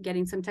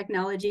 Getting some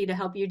technology to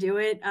help you do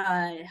it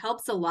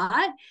helps a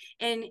lot,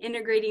 and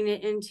integrating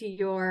it into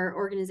your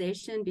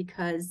organization,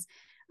 because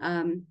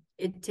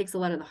it takes a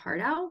lot of the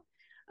heart out.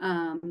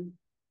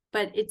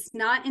 But it's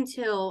not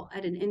until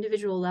at an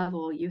individual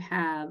level you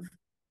have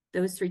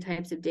those three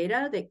types of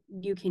data that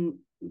you can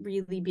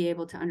really be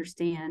able to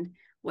understand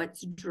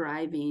what's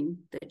driving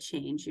the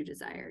change you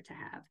desire to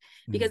have.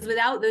 Because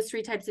without those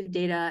three types of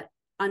data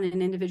on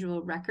an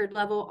individual record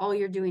level, all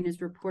you're doing is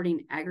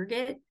reporting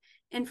aggregate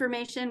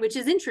information, which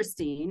is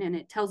interesting and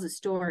it tells a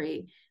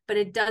story, but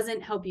it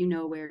doesn't help you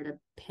know where to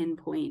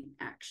pinpoint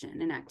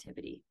action and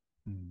activity.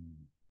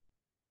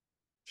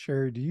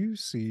 Sheri, do you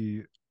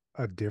see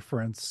a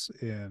difference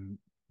in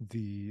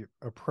the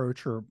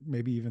approach, or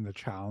maybe even the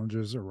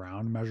challenges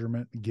around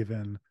measurement,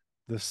 given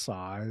the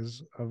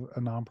size of a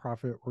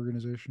nonprofit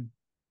organization?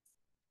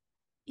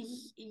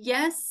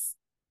 Yes,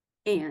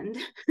 and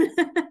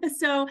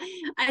so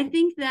I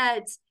think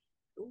that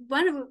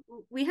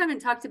we haven't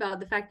talked about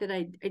the fact that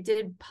I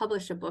did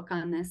publish a book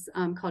on this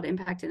called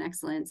Impact and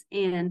Excellence,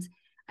 and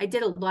I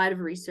did a lot of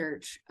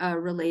research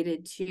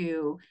related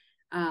to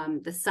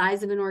the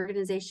size of an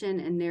organization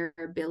and their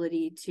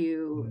ability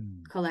to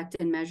collect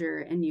and measure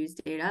and use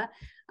data.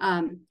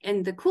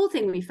 And the cool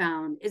thing we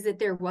found is that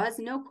there was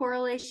no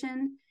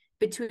correlation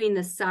between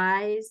the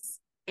size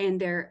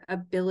and their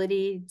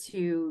ability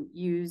to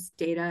use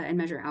data and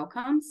measure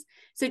outcomes.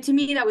 So to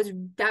me,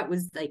 that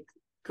was like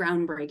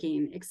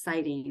groundbreaking,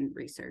 exciting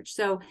research.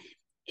 So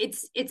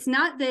it's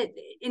not that,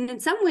 in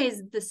some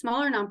ways, the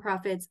smaller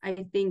nonprofits,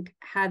 I think,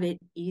 have it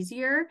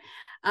easier,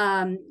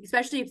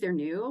 especially if they're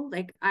new.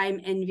 Like, I'm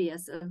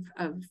envious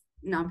of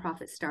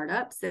nonprofit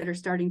startups that are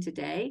starting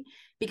today,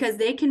 because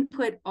they can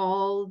put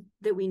all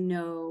that we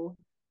know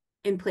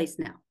in place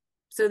now.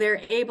 So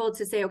they're able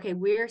to say, okay,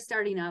 we're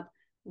starting up.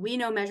 We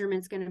know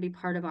measurement's going to be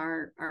part of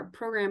our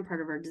program,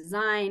 part of our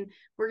design.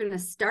 We're going to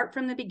start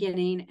from the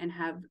beginning and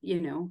have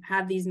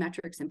these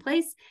metrics in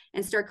place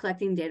and start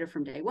collecting data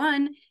from day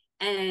one.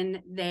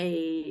 And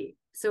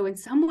so in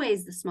some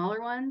ways, the smaller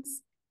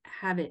ones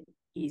have it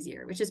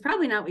easier, which is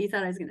probably not what you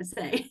thought I was going to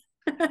say.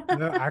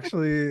 No,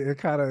 actually, it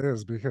kind of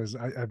is, because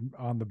I'm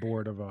on the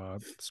board of a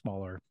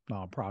smaller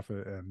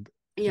nonprofit, and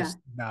just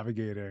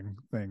navigating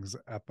things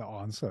at the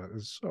onset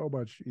is so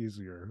much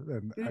easier.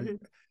 And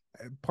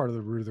part of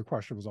the root of the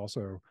question was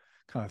also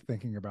kind of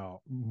thinking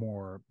about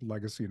more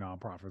legacy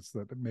nonprofits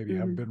that maybe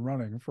have been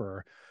running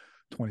for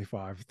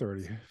 25,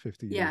 30,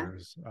 50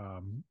 years,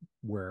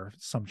 where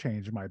some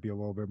change might be a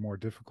little bit more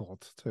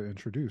difficult to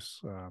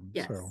introduce.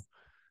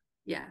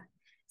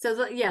 So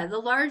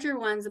the larger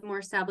ones, the more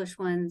established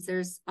ones,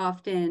 there's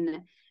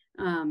often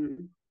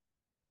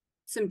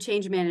some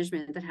change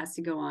management that has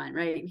to go on,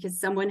 right? Because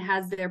someone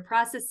has their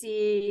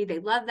processes, they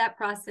love that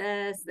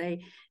process.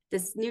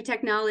 This new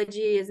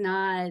technology is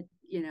not,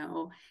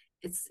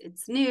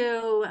 it's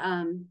new.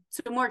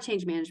 So more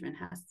change management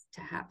has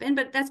to happen,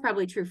 but that's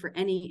probably true for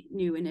any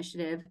new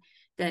initiative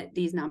that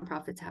these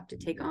nonprofits have to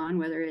take on,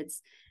 whether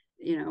it's,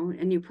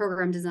 a new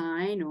program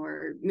design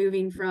or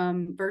moving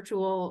from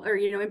virtual or,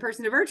 in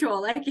person to virtual,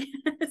 like,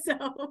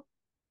 so.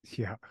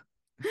 Yeah.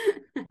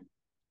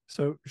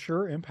 So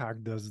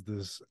SureImpact does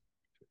this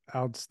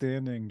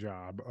outstanding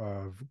job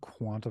of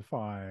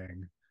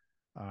quantifying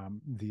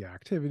the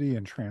activity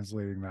and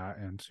translating that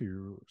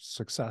into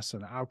success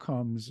and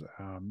outcomes,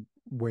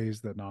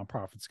 ways that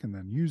nonprofits can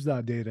then use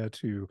that data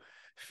to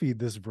feed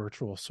this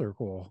virtual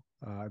cycle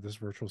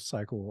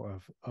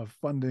of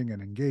funding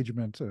and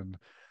engagement, and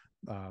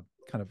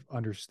kind of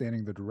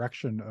understanding the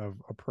direction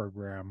of a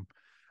program.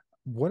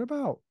 What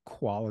about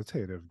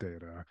qualitative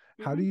data?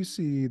 How do you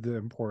see the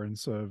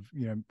importance of,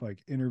 like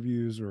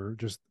interviews or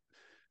just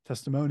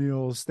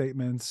testimonials,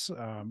 statements,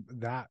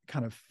 that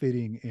kind of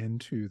fitting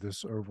into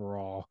this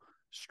overall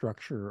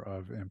structure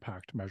of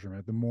impact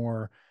measurement, the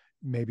more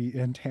maybe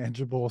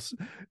intangible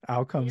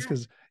outcomes?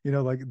 Because,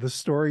 like the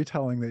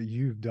storytelling that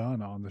you've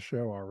done on the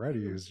show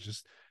already is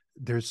just,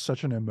 there's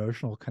such an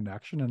emotional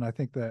connection. And I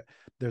think that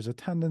there's a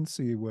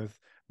tendency with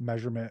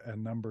measurement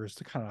and numbers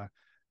to kind of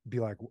be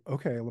like,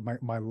 okay,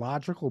 my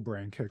logical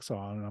brain kicks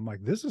on and I'm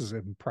like, this is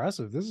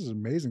impressive, this is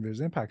amazing, there's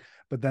impact.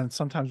 But then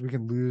sometimes we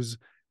can lose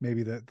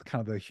maybe the kind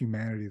of the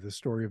humanity, the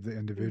story of the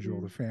individual,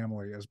 the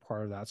family, as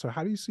part of that. So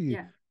how do you see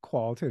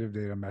qualitative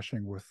data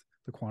meshing with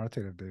the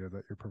quantitative data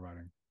that you're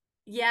providing?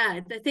 Yeah,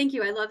 thank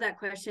you. I love that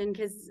question,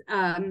 because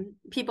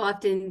people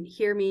often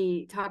hear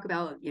me talk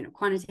about,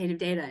 quantitative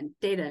data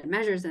and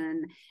measures,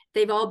 and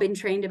they've all been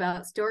trained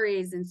about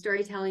stories and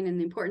storytelling and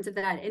the importance of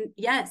that. And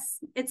yes,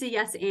 it's a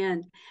yes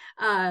and,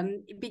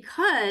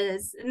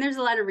 because, and there's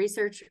a lot of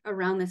research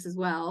around this as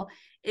well,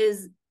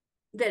 is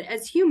that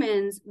as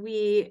humans,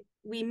 we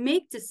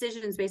make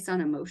decisions based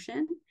on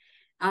emotion.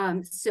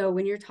 So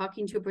when you're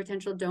talking to a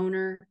potential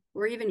donor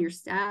or even your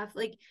staff,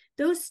 like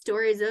those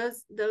stories,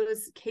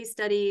 those case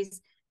studies,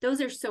 those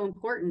are so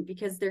important,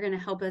 because they're going to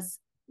help us,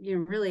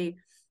 really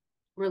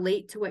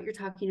relate to what you're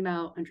talking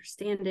about,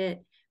 understand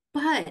it.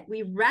 But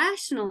we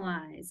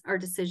rationalize our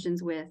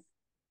decisions with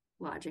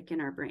logic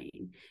in our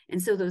brain.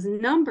 And so those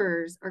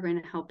numbers are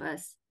going to help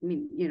us, I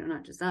mean,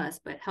 not just us,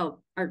 but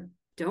help our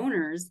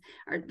donors,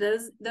 or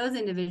those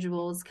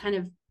individuals kind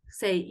of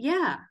say,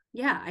 yeah,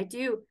 I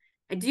do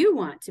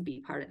want to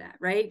be part of that,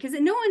 right? Because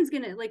no one's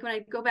gonna, like, when I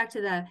go back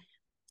to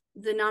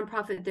the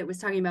nonprofit that was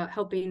talking about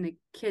helping the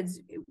kids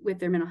with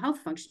their mental health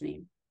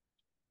functioning,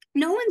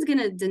 no one's going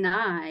to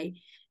deny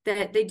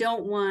that they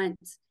don't want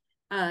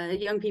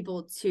young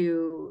people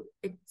to,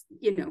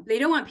 they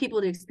don't want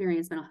people to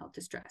experience mental health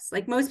distress.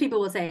 Like, most people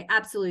will say,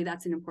 absolutely,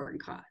 that's an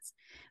important cause.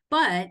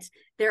 But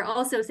they're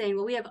also saying,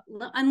 well,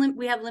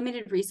 we have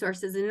limited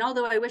resources, and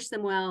although I wish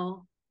them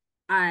well,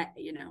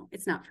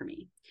 it's not for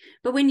me.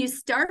 But when you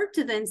start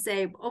to then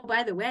say, oh,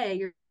 by the way,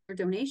 your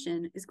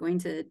donation is going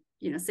to,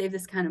 save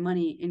this kind of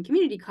money in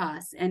community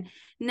costs, and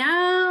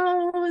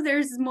now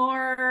there's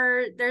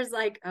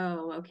like,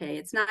 oh, okay,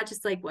 it's not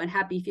just like one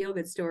happy feel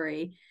good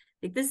story.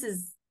 Like, this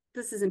is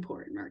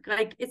important work.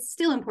 Like, it's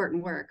still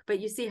important work, but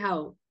you see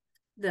how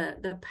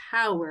the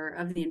power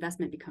of the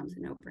investment becomes a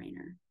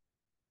no-brainer.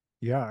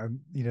 Yeah, and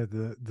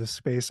the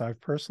space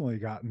I've personally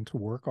gotten to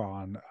work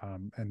on,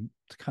 and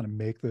to kind of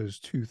make those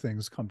two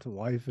things come to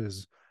life,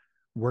 is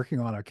working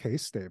on a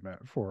case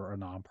statement for a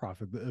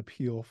nonprofit, the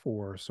appeal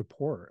for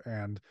support.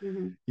 And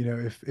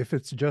if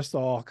it's just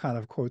all kind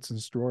of quotes and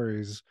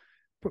stories,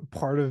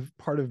 part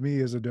of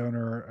me as a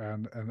donor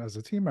and as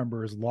a team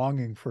member is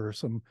longing for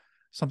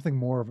something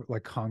more of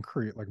like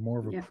concrete, like more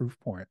of a proof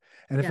point.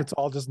 And if it's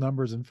all just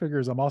numbers and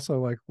figures, I'm also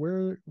like,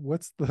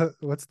 what's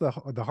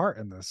the heart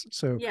in this?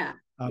 So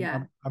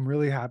I'm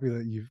really happy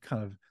that you've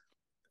kind of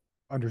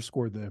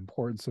underscored the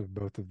importance of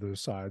both of those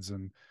sides.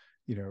 And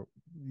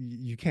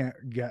you can't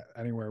get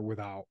anywhere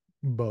without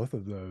both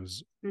of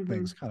those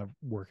things kind of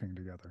working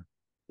together.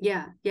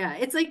 Yeah.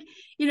 It's like,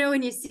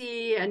 when you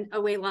see a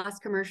weight loss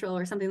commercial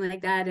or something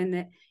like that,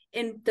 and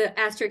in the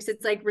asterisk,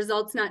 it's like,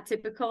 results not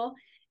typical.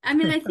 I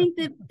mean, I think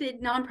that the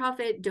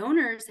nonprofit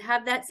donors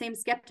have that same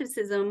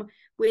skepticism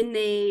when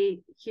they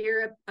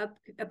hear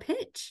a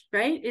pitch,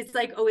 right? It's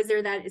like, oh, is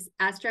there that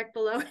asterisk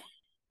below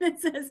that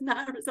says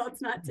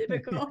results not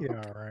typical?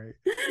 Yeah, right.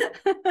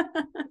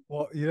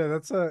 Well,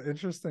 that's an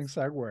interesting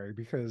segue,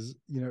 because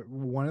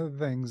one of the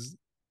things,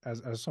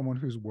 as someone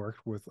who's worked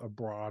with a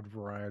broad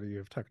variety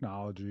of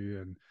technology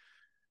and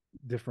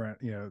different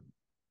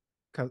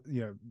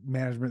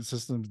management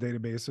systems,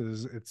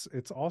 databases,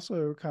 it's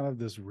also kind of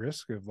this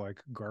risk of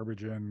like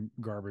garbage in,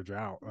 garbage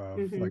out,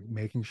 of like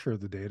making sure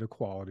the data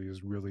quality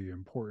is really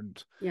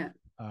important.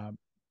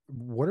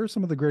 What are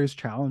some of the greatest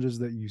challenges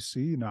that you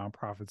see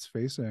nonprofits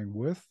facing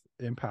with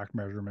impact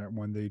measurement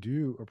when they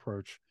do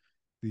approach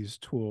these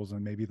tools,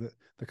 and maybe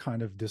the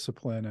kind of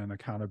discipline and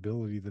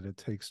accountability that it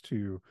takes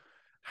to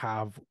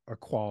have the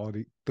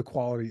quality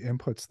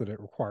inputs that it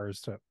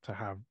requires to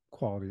have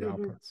quality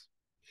outputs?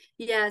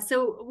 Yeah,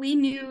 so we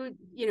knew,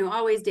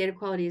 always data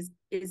quality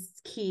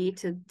is key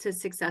to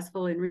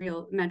successful and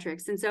real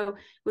metrics. And so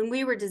when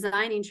we were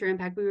designing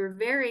SureImpact, we were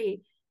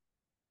very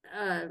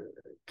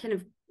kind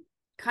of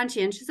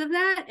conscientious of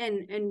that,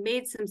 and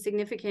made some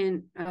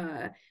significant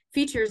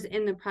features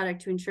in the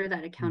product to ensure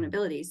that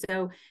accountability.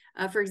 So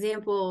for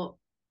example,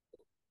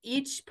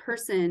 each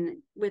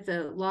person with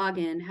a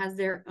login has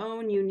their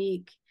own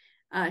unique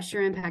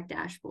SureImpact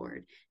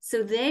dashboard.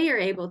 So they are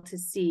able to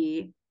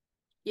see,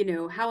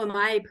 how am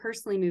I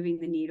personally moving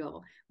the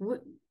needle?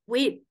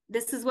 Wait,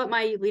 this is what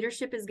my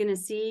leadership is going to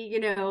see,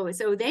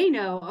 so they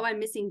know, oh, I'm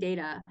missing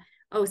data.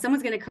 Oh,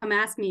 someone's going to come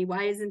ask me,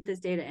 why isn't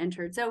this data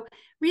entered? So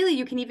really,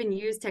 you can even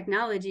use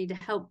technology to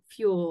help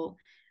fuel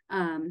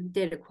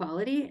data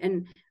quality.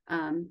 And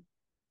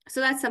so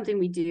that's something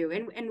we do.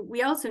 And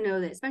we also know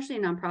that, especially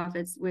in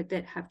nonprofits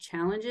that have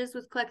challenges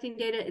with collecting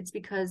data, it's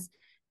because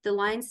the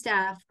line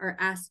staff are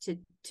asked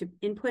to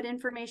input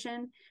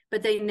information,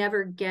 but they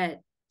never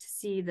get to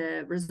see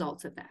the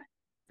results of that,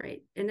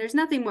 right? And there's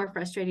nothing more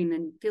frustrating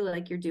than feel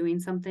like you're doing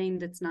something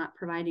that's not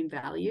providing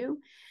value.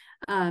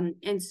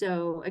 And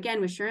so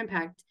again, with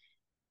SureImpact,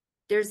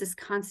 there's this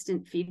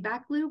constant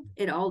feedback loop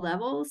at all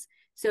levels.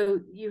 So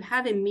you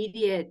have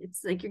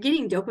it's like you're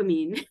getting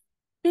dopamine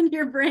in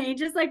your brain,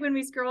 just like when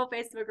we scroll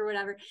Facebook or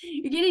whatever.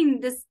 You're getting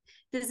this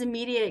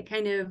immediate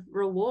kind of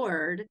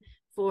reward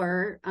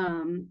for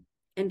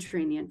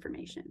entering the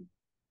information.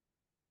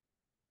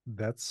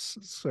 That's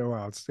so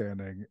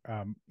outstanding.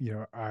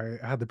 I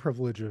had the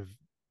privilege of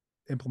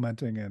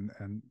implementing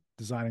and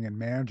designing and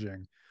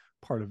managing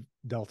part of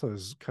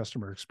Delta's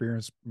customer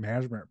experience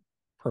management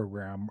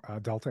program,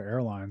 Delta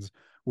Airlines,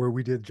 where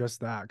we did just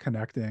that,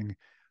 connecting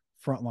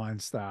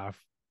frontline staff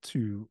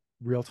to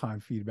real-time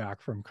feedback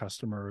from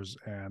customers.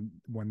 And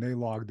when they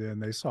logged in,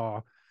 they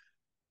saw,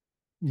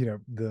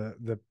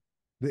 the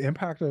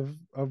impact of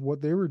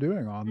what they were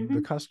doing on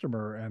the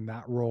customer, and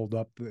that rolled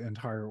up the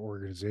entire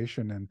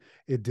organization. And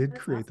it did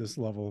create this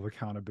level of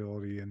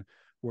accountability. And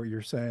what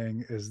you're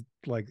saying is,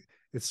 like,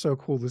 it's so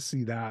cool to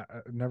see that.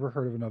 I've never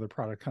heard of another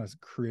product kind of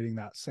creating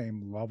that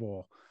same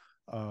level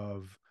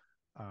of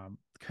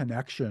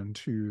connection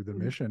to the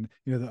mission.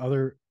 The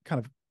other kind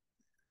of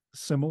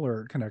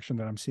similar connection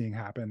that I'm seeing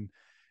happen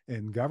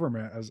in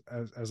government,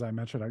 as I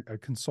mentioned, I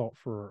consult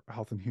for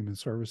health and human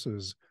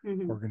services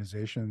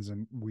organizations,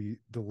 and we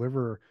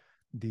deliver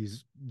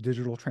these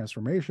digital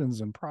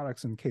transformations and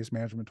products and case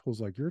management tools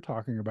like you're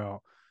talking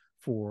about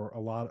for a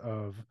lot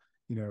of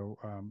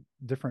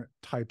different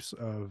types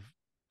of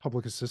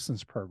public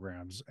assistance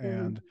programs.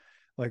 And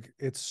like,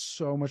 it's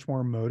so much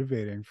more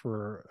motivating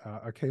for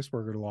a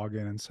caseworker to log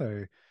in and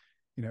say,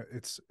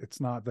 it's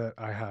not that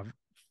I have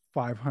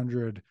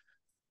 500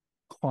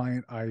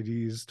 client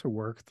IDs to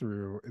work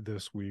through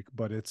this week,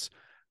 but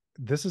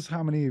this is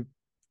how many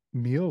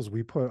meals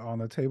we put on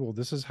the table.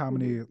 This is how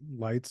many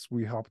lights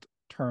we helped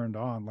turned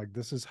on. Like,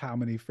 this is how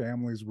many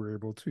families were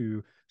able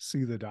to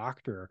see the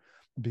doctor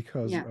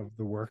because of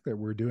the work that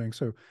we're doing.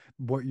 So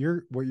what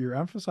you're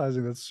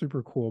emphasizing that's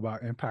super cool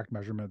about impact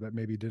measurement that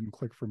maybe didn't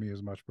click for me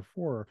as much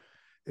before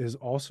is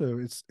also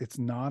it's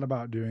not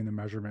about doing the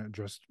measurement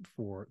just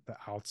for the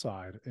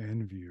outside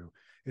in view.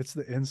 It's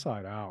the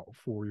inside out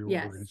for your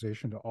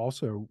organization to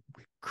also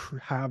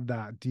have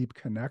that deep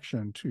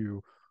connection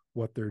to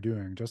what they're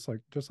doing, just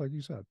like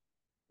you said.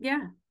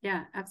 Yeah,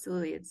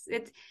 absolutely.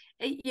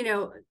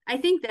 I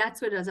think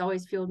that's what has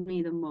always fueled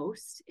me the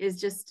most is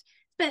just,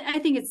 but I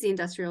think it's the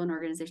industrial and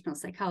organizational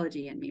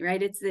psychology in me,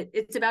 right?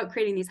 It's about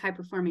creating these high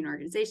performing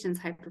organizations,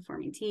 high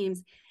performing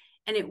teams.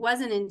 And it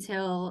wasn't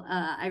until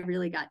I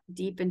really got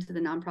deep into the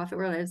nonprofit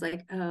world, I was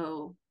like,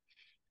 oh,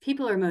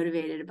 people are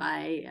motivated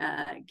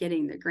by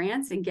getting the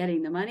grants and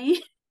getting the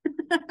money.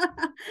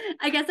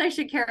 I guess I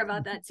should care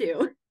about that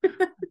too.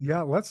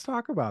 Yeah, let's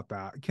talk about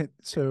that.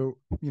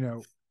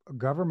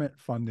 Government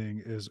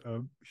funding is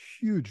a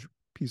huge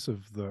piece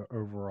of the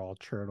overall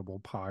charitable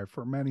pie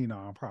for many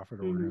nonprofit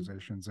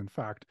organizations. In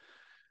fact,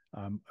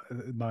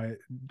 my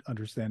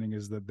understanding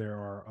is that there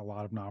are a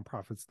lot of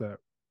nonprofits that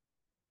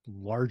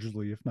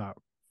largely, if not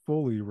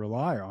fully,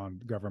 rely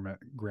on government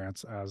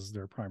grants as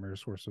their primary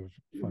source of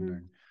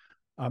funding.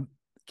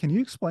 Can you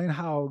explain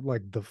how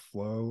like the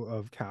flow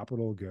of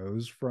capital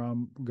goes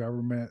from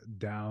government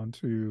down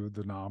to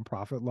the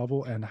nonprofit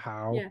level and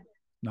how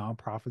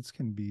nonprofits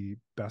can be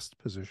best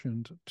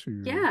positioned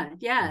to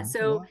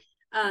so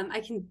I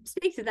can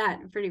speak to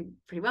that pretty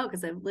well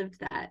because I've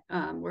lived that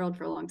world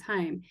for a long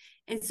time.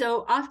 And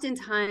so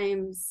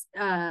oftentimes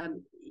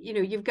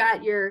you've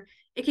got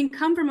it can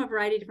come from a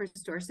variety of different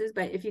sources,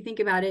 but if you think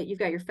about it, you've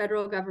got your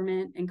federal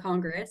government and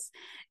Congress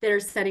that are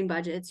setting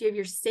budgets. You have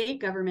your state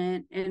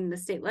government and the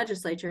state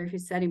legislature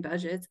who's setting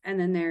budgets, and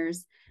then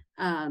there's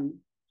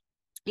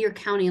your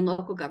county and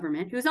local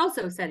government who's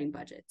also setting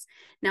budgets.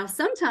 Now,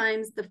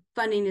 sometimes the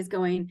funding is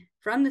going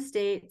from the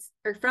states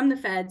or from the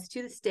feds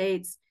to the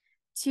states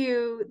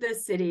to the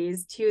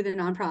cities to the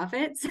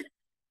nonprofits.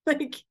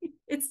 Like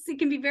it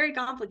can be very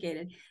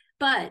complicated,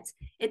 but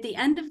at the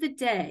end of the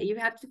day, you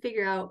have to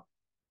figure out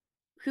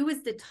who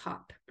is the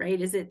top, right?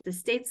 Is it the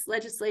state's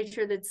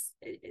legislature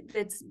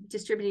that's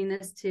distributing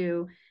this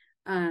to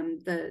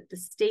the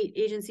state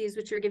agencies,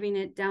 which are giving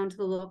it down to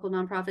the local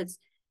nonprofits?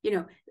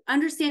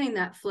 Understanding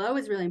that flow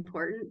is really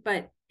important,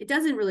 but it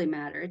doesn't really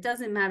matter. It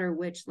doesn't matter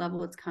which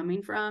level it's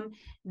coming from.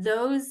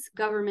 Those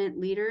government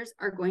leaders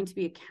are going to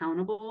be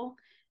accountable.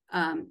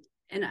 And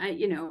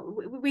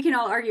we can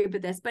all argue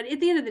about this, but at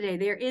the end of the day,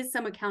 there is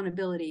some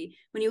accountability.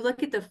 When you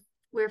look at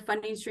where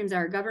funding streams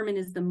are, government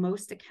is the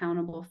most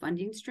accountable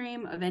funding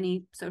stream of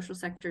any social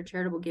sector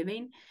charitable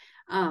giving.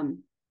 And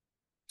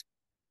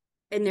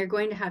they're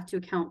going to have to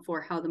account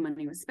for how the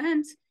money was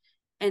spent.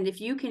 And if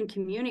you can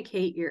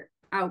communicate your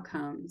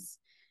outcomes,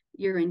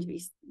 you're going to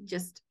be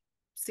just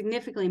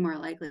significantly more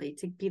likely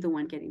to be the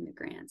one getting the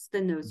grants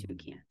than those who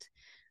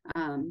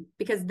can't.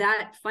 Because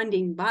that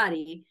funding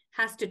body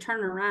has to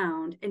turn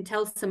around and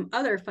tell some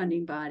other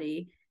funding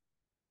body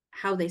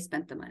how they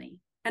spent the money.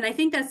 And I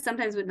think that's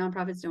sometimes what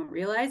nonprofits don't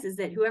realize is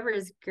that whoever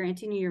is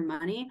granting you your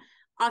money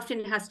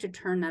often has to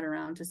turn that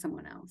around to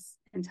someone else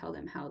and tell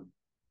them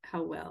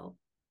how well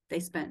they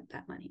spent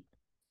that money.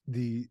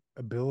 The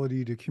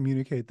ability to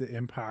communicate the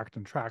impact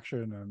and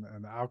traction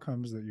and the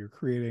outcomes that you're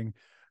creating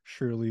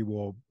surely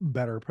will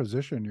better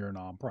position your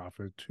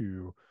nonprofit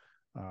to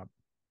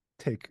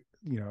take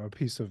a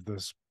piece of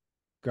this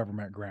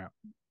government grant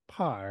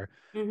pie.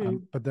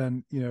 But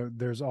then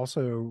there's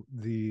also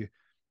the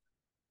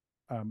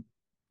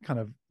kind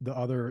of the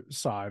other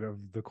side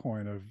of the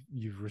coin of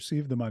you've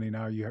received the money,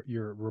 now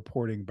you're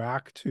reporting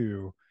back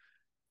to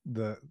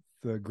the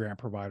grant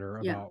provider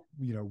about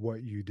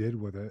what you did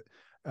with it.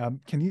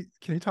 Can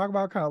you talk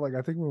about kind of like,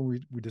 I think when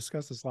we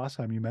discussed this last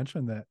time, you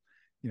mentioned that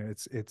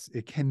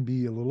it can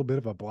be a little bit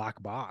of a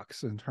black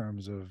box in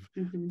terms of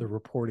the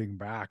reporting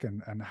back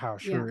and how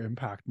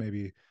SureImpact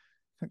maybe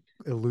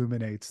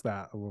illuminates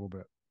that a little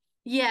bit.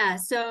 Yeah.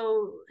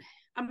 So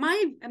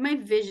my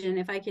vision,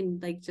 if I can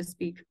like just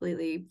be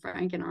completely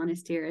frank and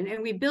honest here,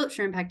 and we built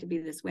SureImpact to be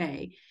this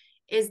way,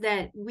 is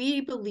that we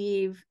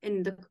believe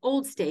in the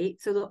old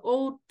state. So the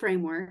old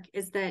framework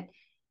is that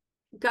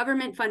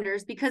government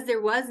funders, because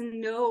there was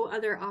no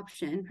other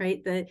option,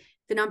 right? The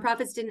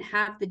nonprofits didn't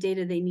have the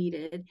data they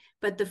needed,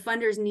 but the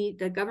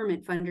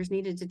government funders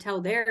needed to tell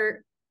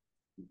their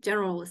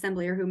General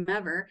Assembly or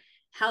whomever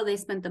how they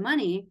spent the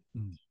money.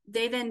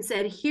 they then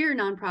said, here,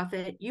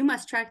 nonprofit, you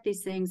must track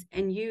these things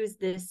and use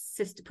this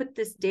system, put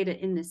this data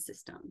in this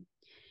system.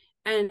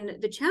 And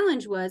the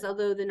challenge was,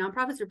 although the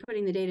nonprofits were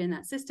putting the data in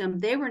that system,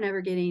 they were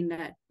never getting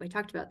that, I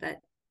talked about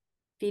that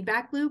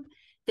feedback loop.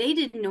 They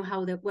didn't know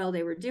how well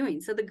they were doing.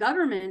 So the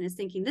government is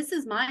thinking, this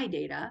is my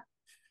data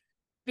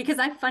because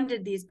I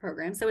funded these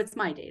programs. So it's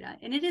my data,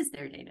 and it is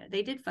their data.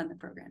 They did fund the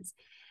programs.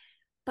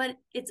 But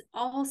it's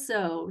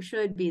also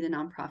should be the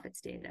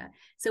nonprofits' data.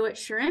 So what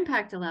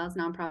SureImpact allows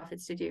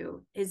nonprofits to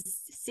do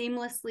is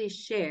seamlessly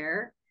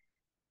share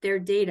their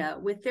data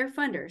with their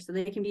funders. So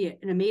they can be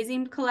an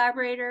amazing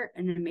collaborator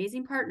and an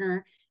amazing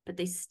partner, but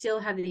they still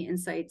have the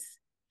insights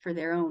for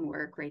their own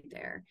work right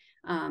there.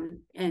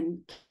 And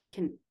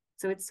can,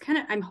 so it's kind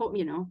of,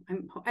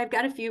 I've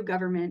got a few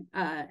government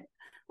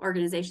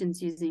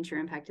organizations using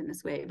SureImpact in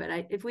this way,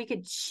 but if we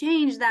could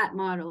change that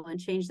model and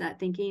change that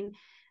thinking,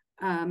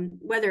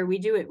 whether we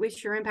do it with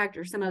SureImpact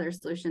or some other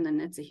solution, then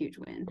it's a huge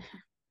win.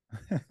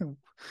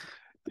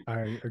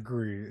 I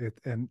agree.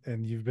 And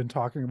you've been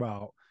talking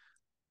about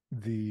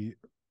the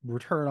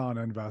return on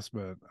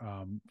investment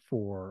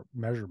for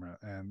measurement,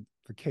 and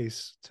the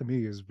case to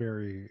me is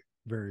very,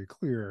 very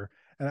clear.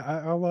 And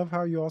I love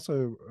how you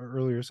also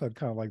earlier said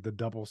kind of like the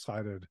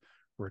double-sided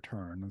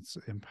return. It's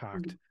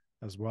impact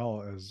as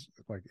well as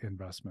like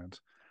investment.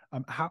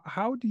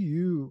 How do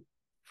you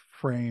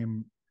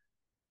frame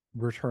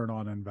return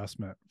on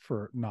investment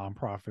for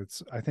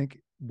nonprofits? I think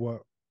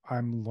what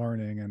I'm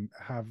learning and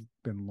have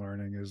been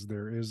learning is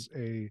there is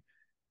a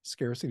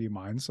scarcity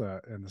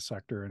mindset in the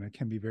sector, and it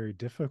can be very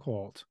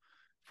difficult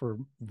for a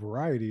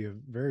variety of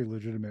very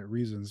legitimate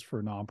reasons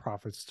for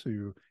nonprofits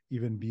to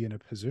even be in a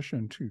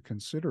position to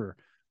consider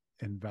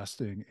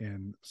investing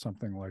in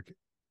something like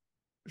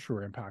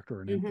SureImpact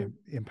or an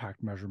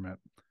impact measurement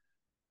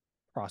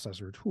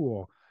process or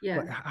tool. Yeah.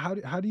 Like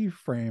how do you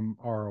frame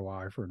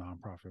ROI for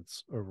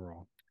nonprofits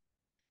overall?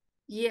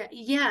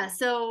 Yeah.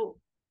 So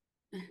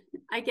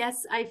I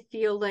guess I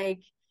feel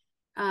like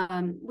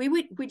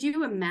would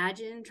you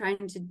imagine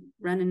trying to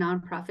run a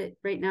nonprofit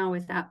right now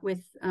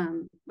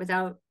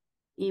without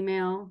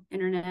email,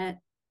 internet?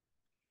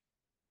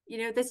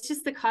 That's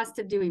just the cost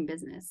of doing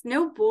business.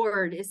 No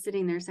board is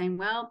sitting there saying,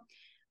 well,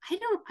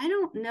 I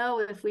don't know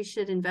if we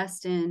should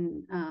invest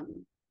in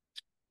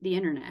the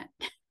internet.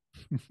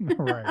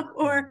 Right.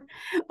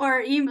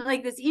 or email,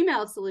 like this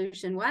email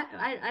solution. What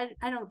I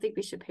don't think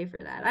we should pay for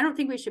that. I don't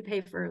think we should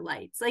pay for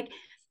lights. Like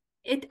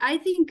I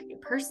think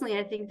personally,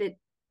 I think that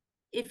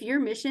if your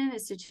mission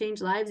is to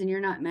change lives and you're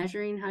not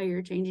measuring how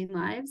you're changing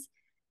lives,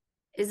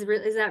 is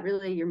that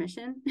really your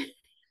mission?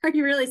 Are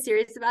you really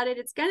serious about it?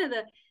 It's kind of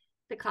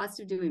the cost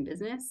of doing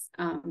business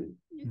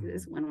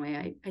is one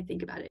way I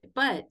think about it.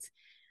 But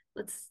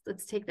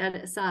let's take that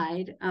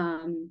aside.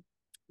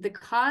 The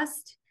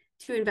cost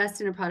to invest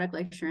in a product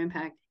like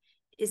SureImpact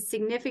is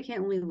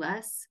significantly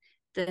less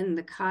than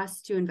the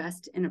cost to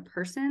invest in a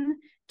person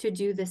to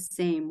do the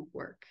same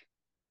work.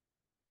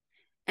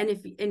 And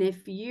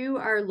if you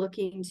are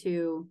looking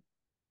to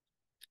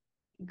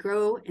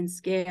grow and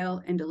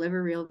scale and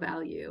deliver real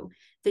value,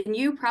 then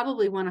you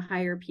probably want to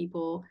hire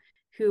people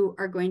who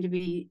are going to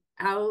be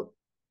out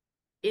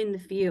in the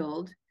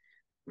field,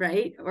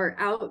 right? Or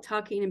out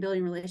talking and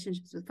building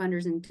relationships with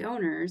funders and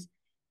donors,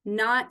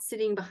 not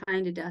sitting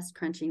behind a desk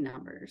crunching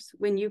numbers.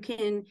 When you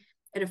can,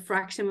 at a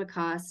fraction of a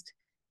cost,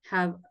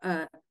 have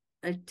a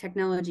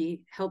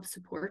technology help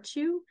support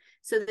you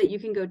so that you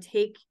can go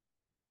take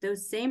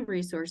those same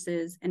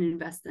resources and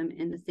invest them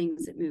in the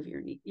things that move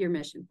your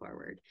mission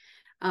forward.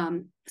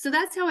 So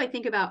that's how I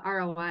think about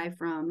ROI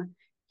from,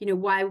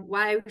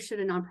 why should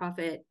a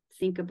nonprofit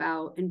think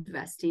about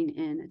investing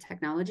in a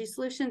technology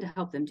solution to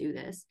help them do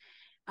this?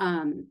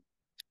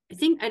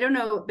 I don't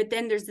know, but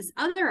then there's this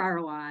other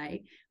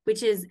ROI,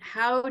 which is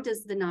how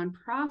does the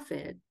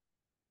nonprofit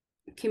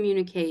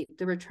communicate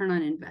the return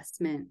on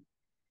investment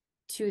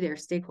to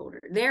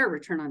their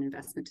return on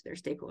investment to their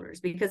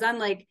stakeholders? Because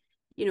unlike,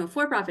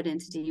 for-profit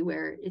entity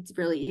where it's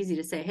really easy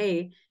to say,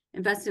 hey,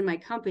 invest in my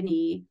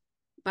company,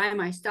 buy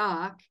my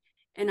stock,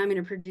 and I'm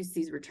going to produce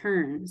these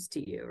returns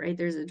to you, right?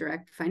 There's a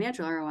direct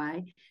financial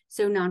ROI.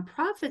 So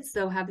nonprofits,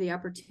 though, have the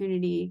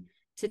opportunity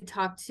to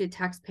talk to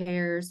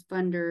taxpayers,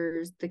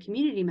 funders, the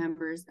community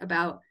members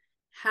about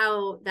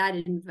how that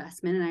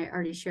investment, and I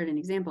already shared an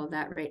example of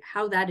that, right?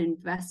 How that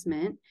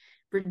investment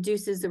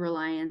reduces the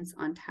reliance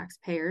on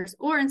taxpayers,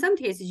 or in some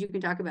cases, you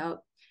can talk about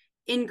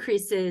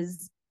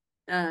increases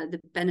the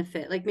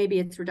benefit, like maybe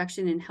it's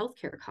reduction in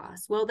healthcare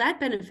costs. Well, that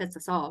benefits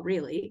us all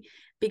really,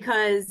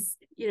 because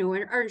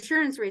our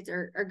insurance rates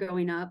are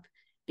going up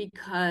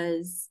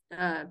because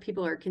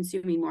people are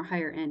consuming more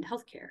higher end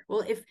healthcare.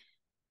 Well,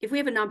 if we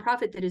have a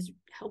nonprofit that is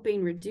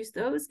helping reduce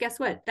those, guess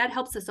what? That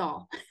helps us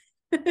all.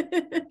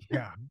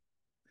 Yeah.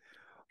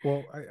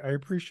 Well, I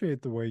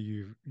appreciate the way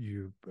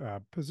you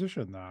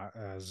position that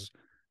as,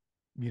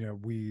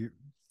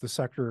 the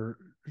sector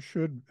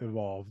should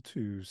evolve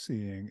to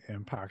seeing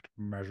impact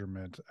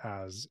measurement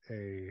as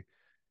a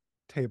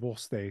table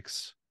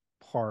stakes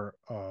part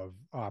of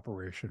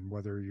operation.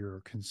 Whether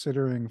you're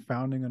considering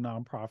founding a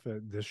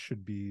nonprofit, this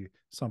should be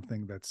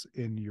something that's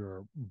in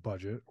your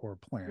budget or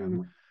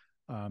plan.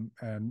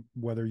 And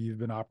whether you've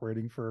been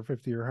operating for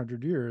 50 or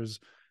 100 years,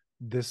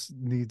 this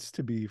needs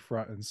to be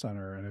front and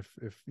center. And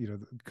if you know,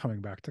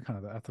 coming back to kind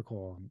of the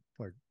ethical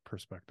like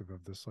perspective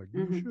of this, like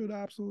you should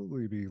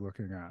absolutely be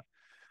looking at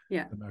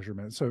the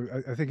measurement. So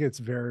I think it's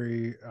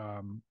very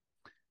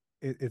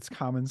it's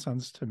common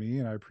sense to me,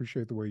 and I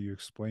appreciate the way you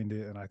explained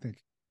it. And I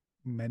think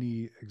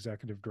many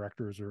executive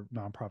directors or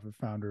nonprofit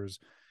founders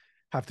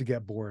have to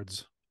get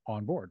boards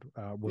on board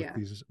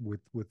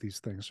with these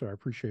things. So I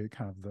appreciate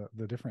kind of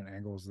the different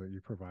angles that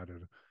you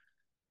provided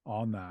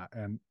on that.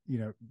 And you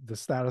know, the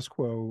status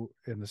quo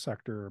in the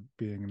sector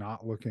being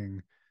not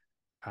looking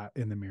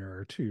in the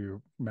mirror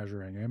to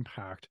measuring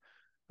impact.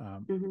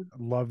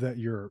 Love that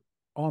you're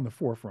on the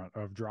forefront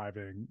of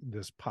driving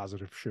this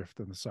positive shift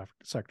in the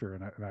sector,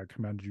 and I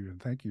commend you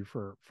and thank you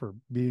for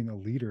being a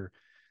leader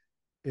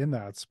in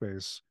that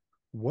space.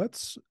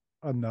 What's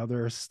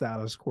another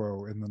status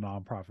quo in the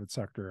nonprofit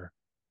sector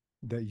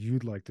that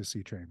you'd like to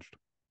see changed?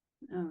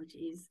 Oh,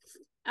 geez.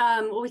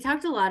 Well, we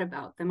talked a lot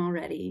about them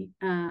already.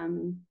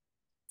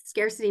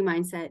 Scarcity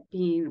mindset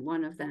being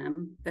one of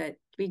them that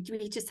we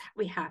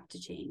have to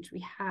change.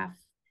 We have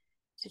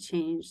to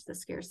change the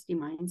scarcity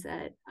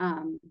mindset.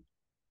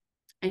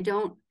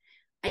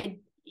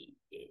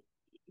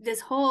 This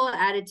whole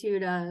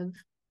attitude of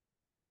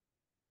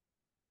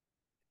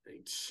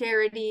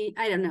charity,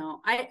 I don't know.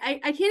 I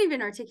can't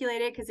even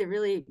articulate it because it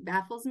really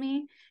baffles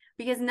me,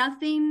 because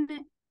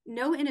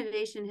no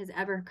innovation has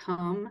ever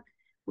come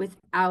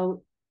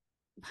without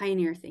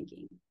pioneer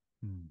thinking.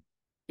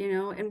 You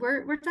know, and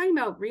we're talking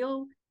about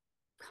real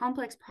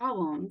complex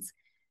problems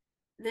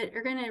that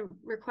are going to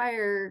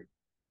require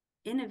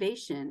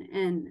innovation,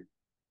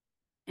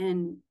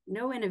 and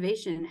no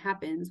innovation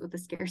happens with a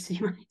scarcity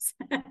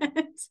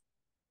mindset.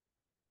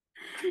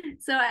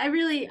 So I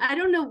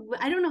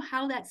don't know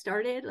how that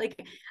started.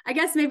 Like, I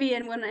guess maybe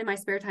in my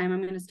spare time,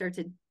 I'm going to start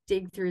to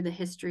dig through the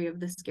history of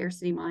the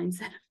scarcity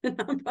mindset of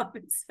the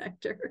nonprofit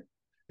sector.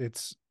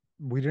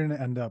 We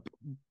didn't end up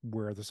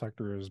where the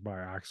sector is by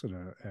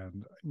accident.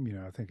 And, you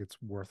know, I think it's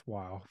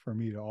worthwhile for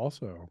me to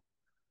also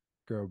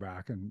go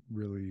back and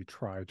really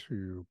try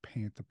to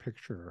paint the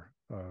picture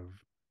of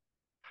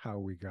how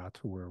we got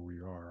to where we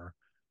are.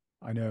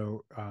 I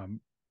know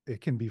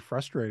it can be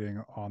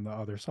frustrating on the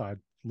other side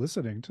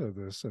listening to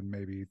this and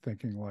maybe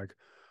thinking like,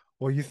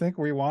 well, you think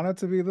we want it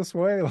to be this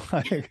way?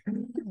 Like,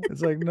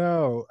 it's like,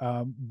 no.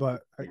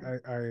 But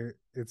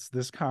it's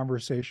this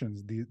conversation,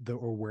 the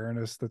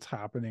awareness that's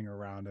happening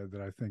around it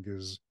that I think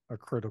is a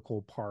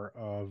critical part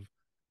of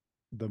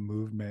the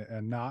movement,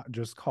 and not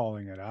just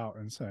calling it out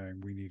and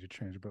saying we need to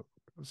change, but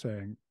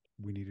saying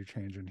we need to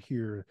change. And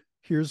here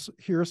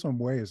are some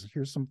ways,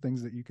 here's some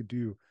things that you could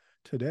do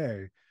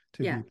today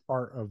to be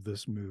part of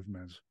this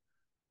movement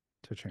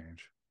to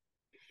change.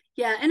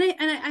 Yeah, and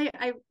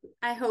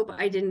I hope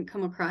I didn't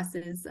come across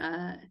as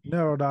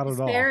no, not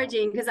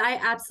disparaging, because I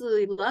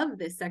absolutely love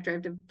this sector.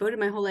 I've devoted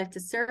my whole life to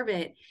serve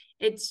it.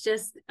 It's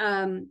just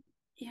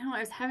you know,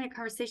 I was having a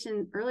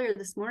conversation earlier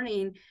this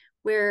morning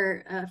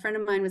where a friend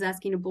of mine was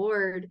asking a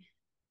board,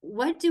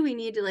 what do we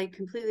need to like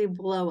completely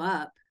blow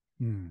up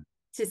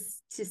to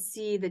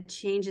see the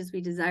changes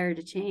we desire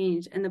to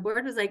change? And the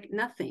board was like,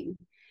 nothing.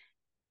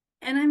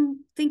 And I'm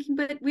thinking,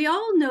 but we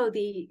all know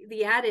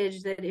the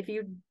adage that if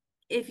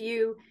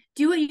you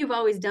do what you've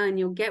always done,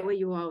 you'll get what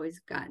you've always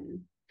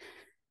gotten.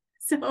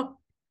 So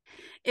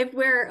if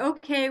we're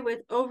okay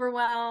with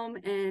overwhelm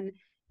and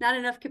not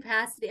enough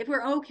capacity, if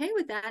we're okay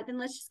with that, then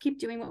let's just keep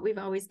doing what we've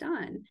always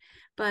done.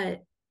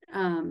 But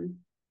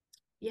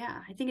yeah,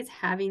 I think it's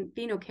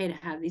being okay to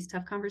have these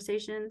tough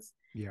conversations.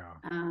 Yeah.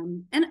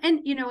 And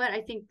you know what?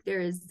 I think there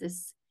is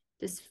this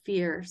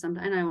fear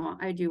sometimes, and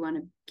I do want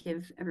to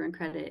give everyone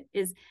credit,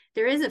 is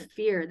there is a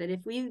fear that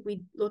if we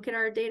look at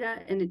our data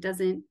and it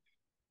doesn't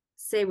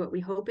say what we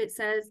hope it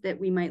says, that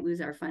we might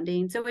lose our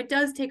funding. So it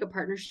does take a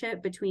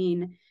partnership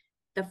between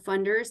the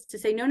funders to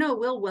say, no,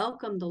 we'll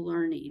welcome the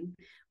learning.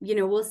 You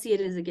know, we'll see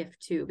it as a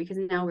gift too, because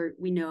now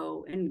we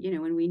know, and you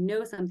know, when we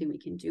know something, we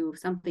can do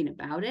something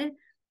about it.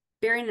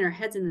 Burying our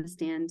heads in the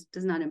sand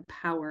does not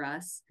empower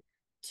us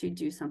to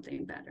do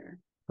something better.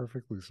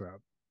 Perfectly said.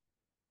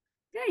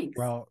 Thanks.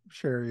 Well,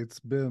 Sheri, it's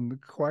been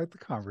quite the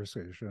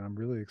conversation. I'm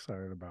really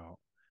excited about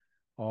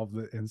all of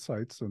the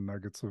insights and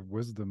nuggets of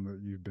wisdom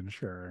that you've been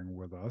sharing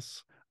with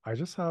us. I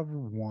just have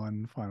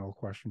one final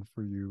question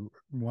for you,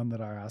 one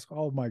that I ask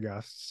all of my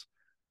guests.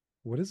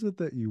 What is it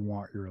that you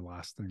want your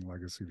lasting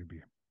legacy to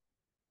be?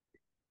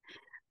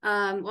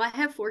 Well, I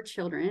have 4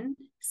 children,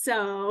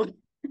 so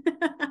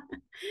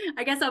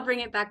I guess I'll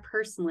bring it back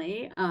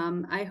personally.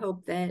 I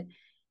hope that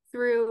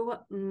through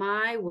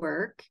my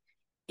work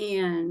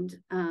and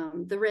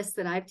the risks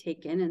that I've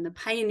taken and the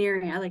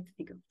pioneering, I like to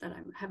think of that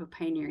I have a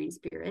pioneering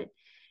spirit,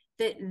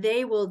 that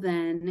they will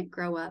then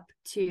grow up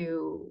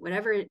to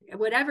whatever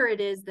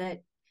it is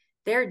that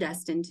they're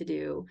destined to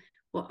do,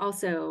 will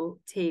also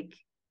take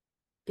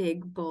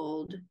big,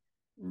 bold,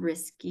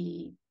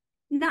 risky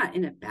not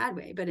in a bad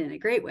way, but in a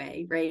great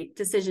way, right?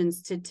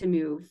 Decisions to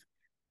move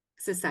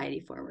society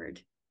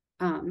forward.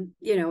 And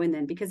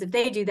then because if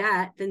they do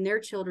that, then their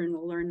children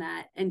will learn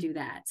that and do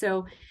that.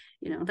 So,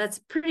 that's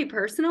pretty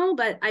personal,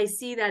 but I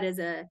see that as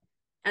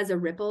a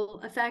ripple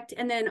effect.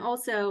 And then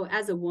also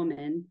as a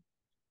woman,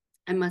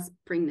 I must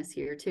bring this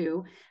here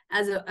too,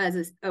 as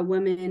a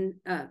woman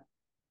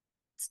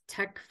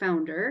tech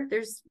founder.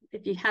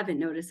 If you haven't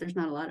noticed, there's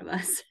not a lot of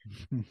us.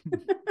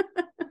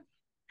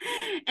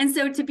 And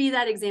so to be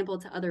that example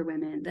to other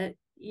women that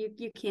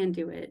you can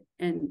do it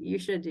and you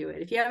should do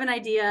it. If you have an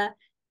idea,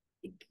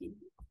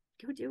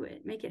 go do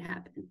it, make it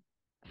happen.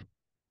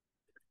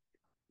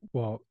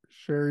 Well,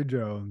 Sheri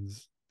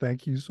Jones,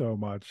 thank you so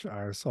much.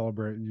 I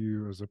celebrate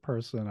you as a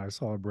person. I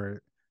celebrate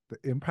the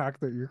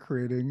impact that you're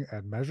creating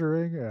and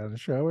measuring and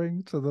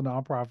showing to the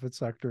nonprofit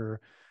sector.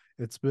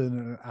 It's been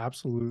an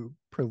absolute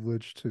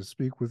privilege to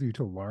speak with you,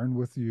 to learn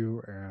with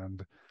you,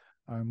 and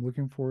I'm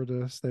looking forward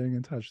to staying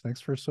in touch.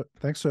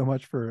 Thanks so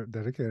much for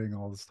dedicating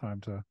all this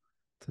time to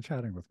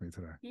chatting with me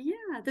today.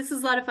 Yeah, this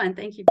is a lot of fun.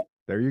 Thank you.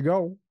 There you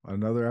go.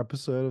 Another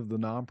episode of the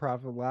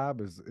Nonprofit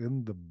Lab is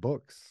in the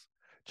books.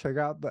 Check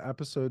out the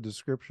episode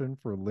description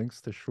for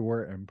links to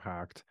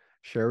SureImpact,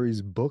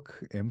 Sheri's book,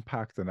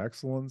 Impact and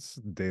Excellence,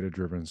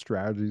 Data-Driven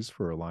Strategies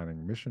for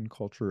Aligning Mission,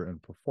 Culture,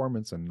 and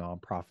Performance in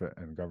Nonprofit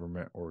and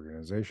Government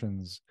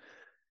Organizations.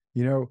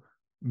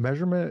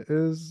 Measurement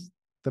is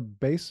the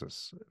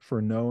basis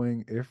for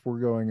knowing if we're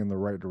going in the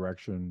right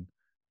direction,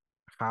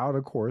 how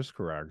to course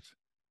correct,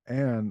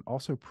 and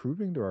also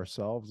proving to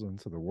ourselves and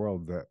to the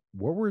world that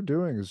what we're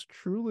doing is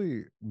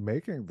truly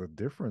making the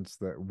difference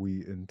that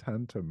we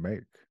intend to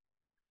make.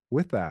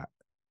 With that,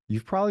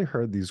 you've probably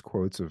heard these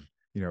quotes of,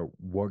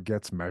 what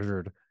gets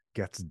measured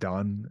gets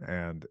done,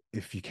 and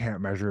if you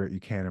can't measure it, you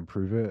can't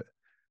improve it.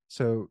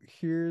 So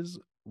here's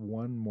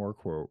one more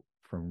quote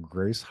from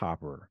Grace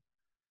Hopper.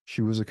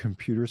 She was a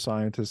computer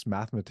scientist,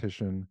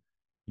 mathematician,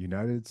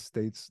 United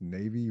States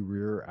Navy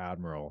Rear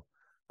Admiral,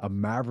 a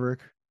maverick,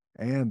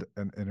 and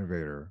an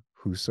innovator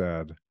who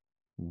said,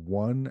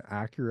 "One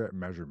accurate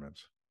measurement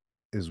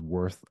is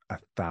worth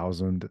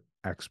 1,000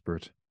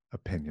 expert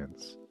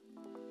opinions."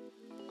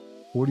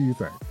 What do you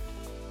think?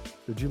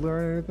 Did you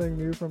learn anything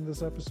new from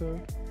this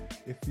episode?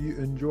 If you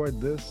enjoyed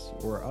this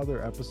or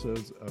other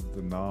episodes of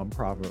the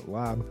Nonprofit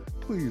Lab,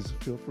 please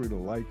feel free to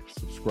like,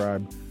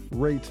 subscribe,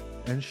 rate,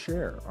 and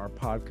share our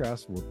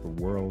podcast with the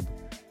world.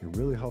 It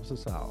really helps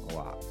us out a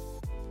lot.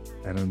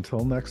 And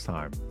until next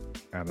time,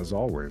 and as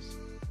always,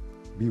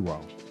 be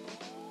well.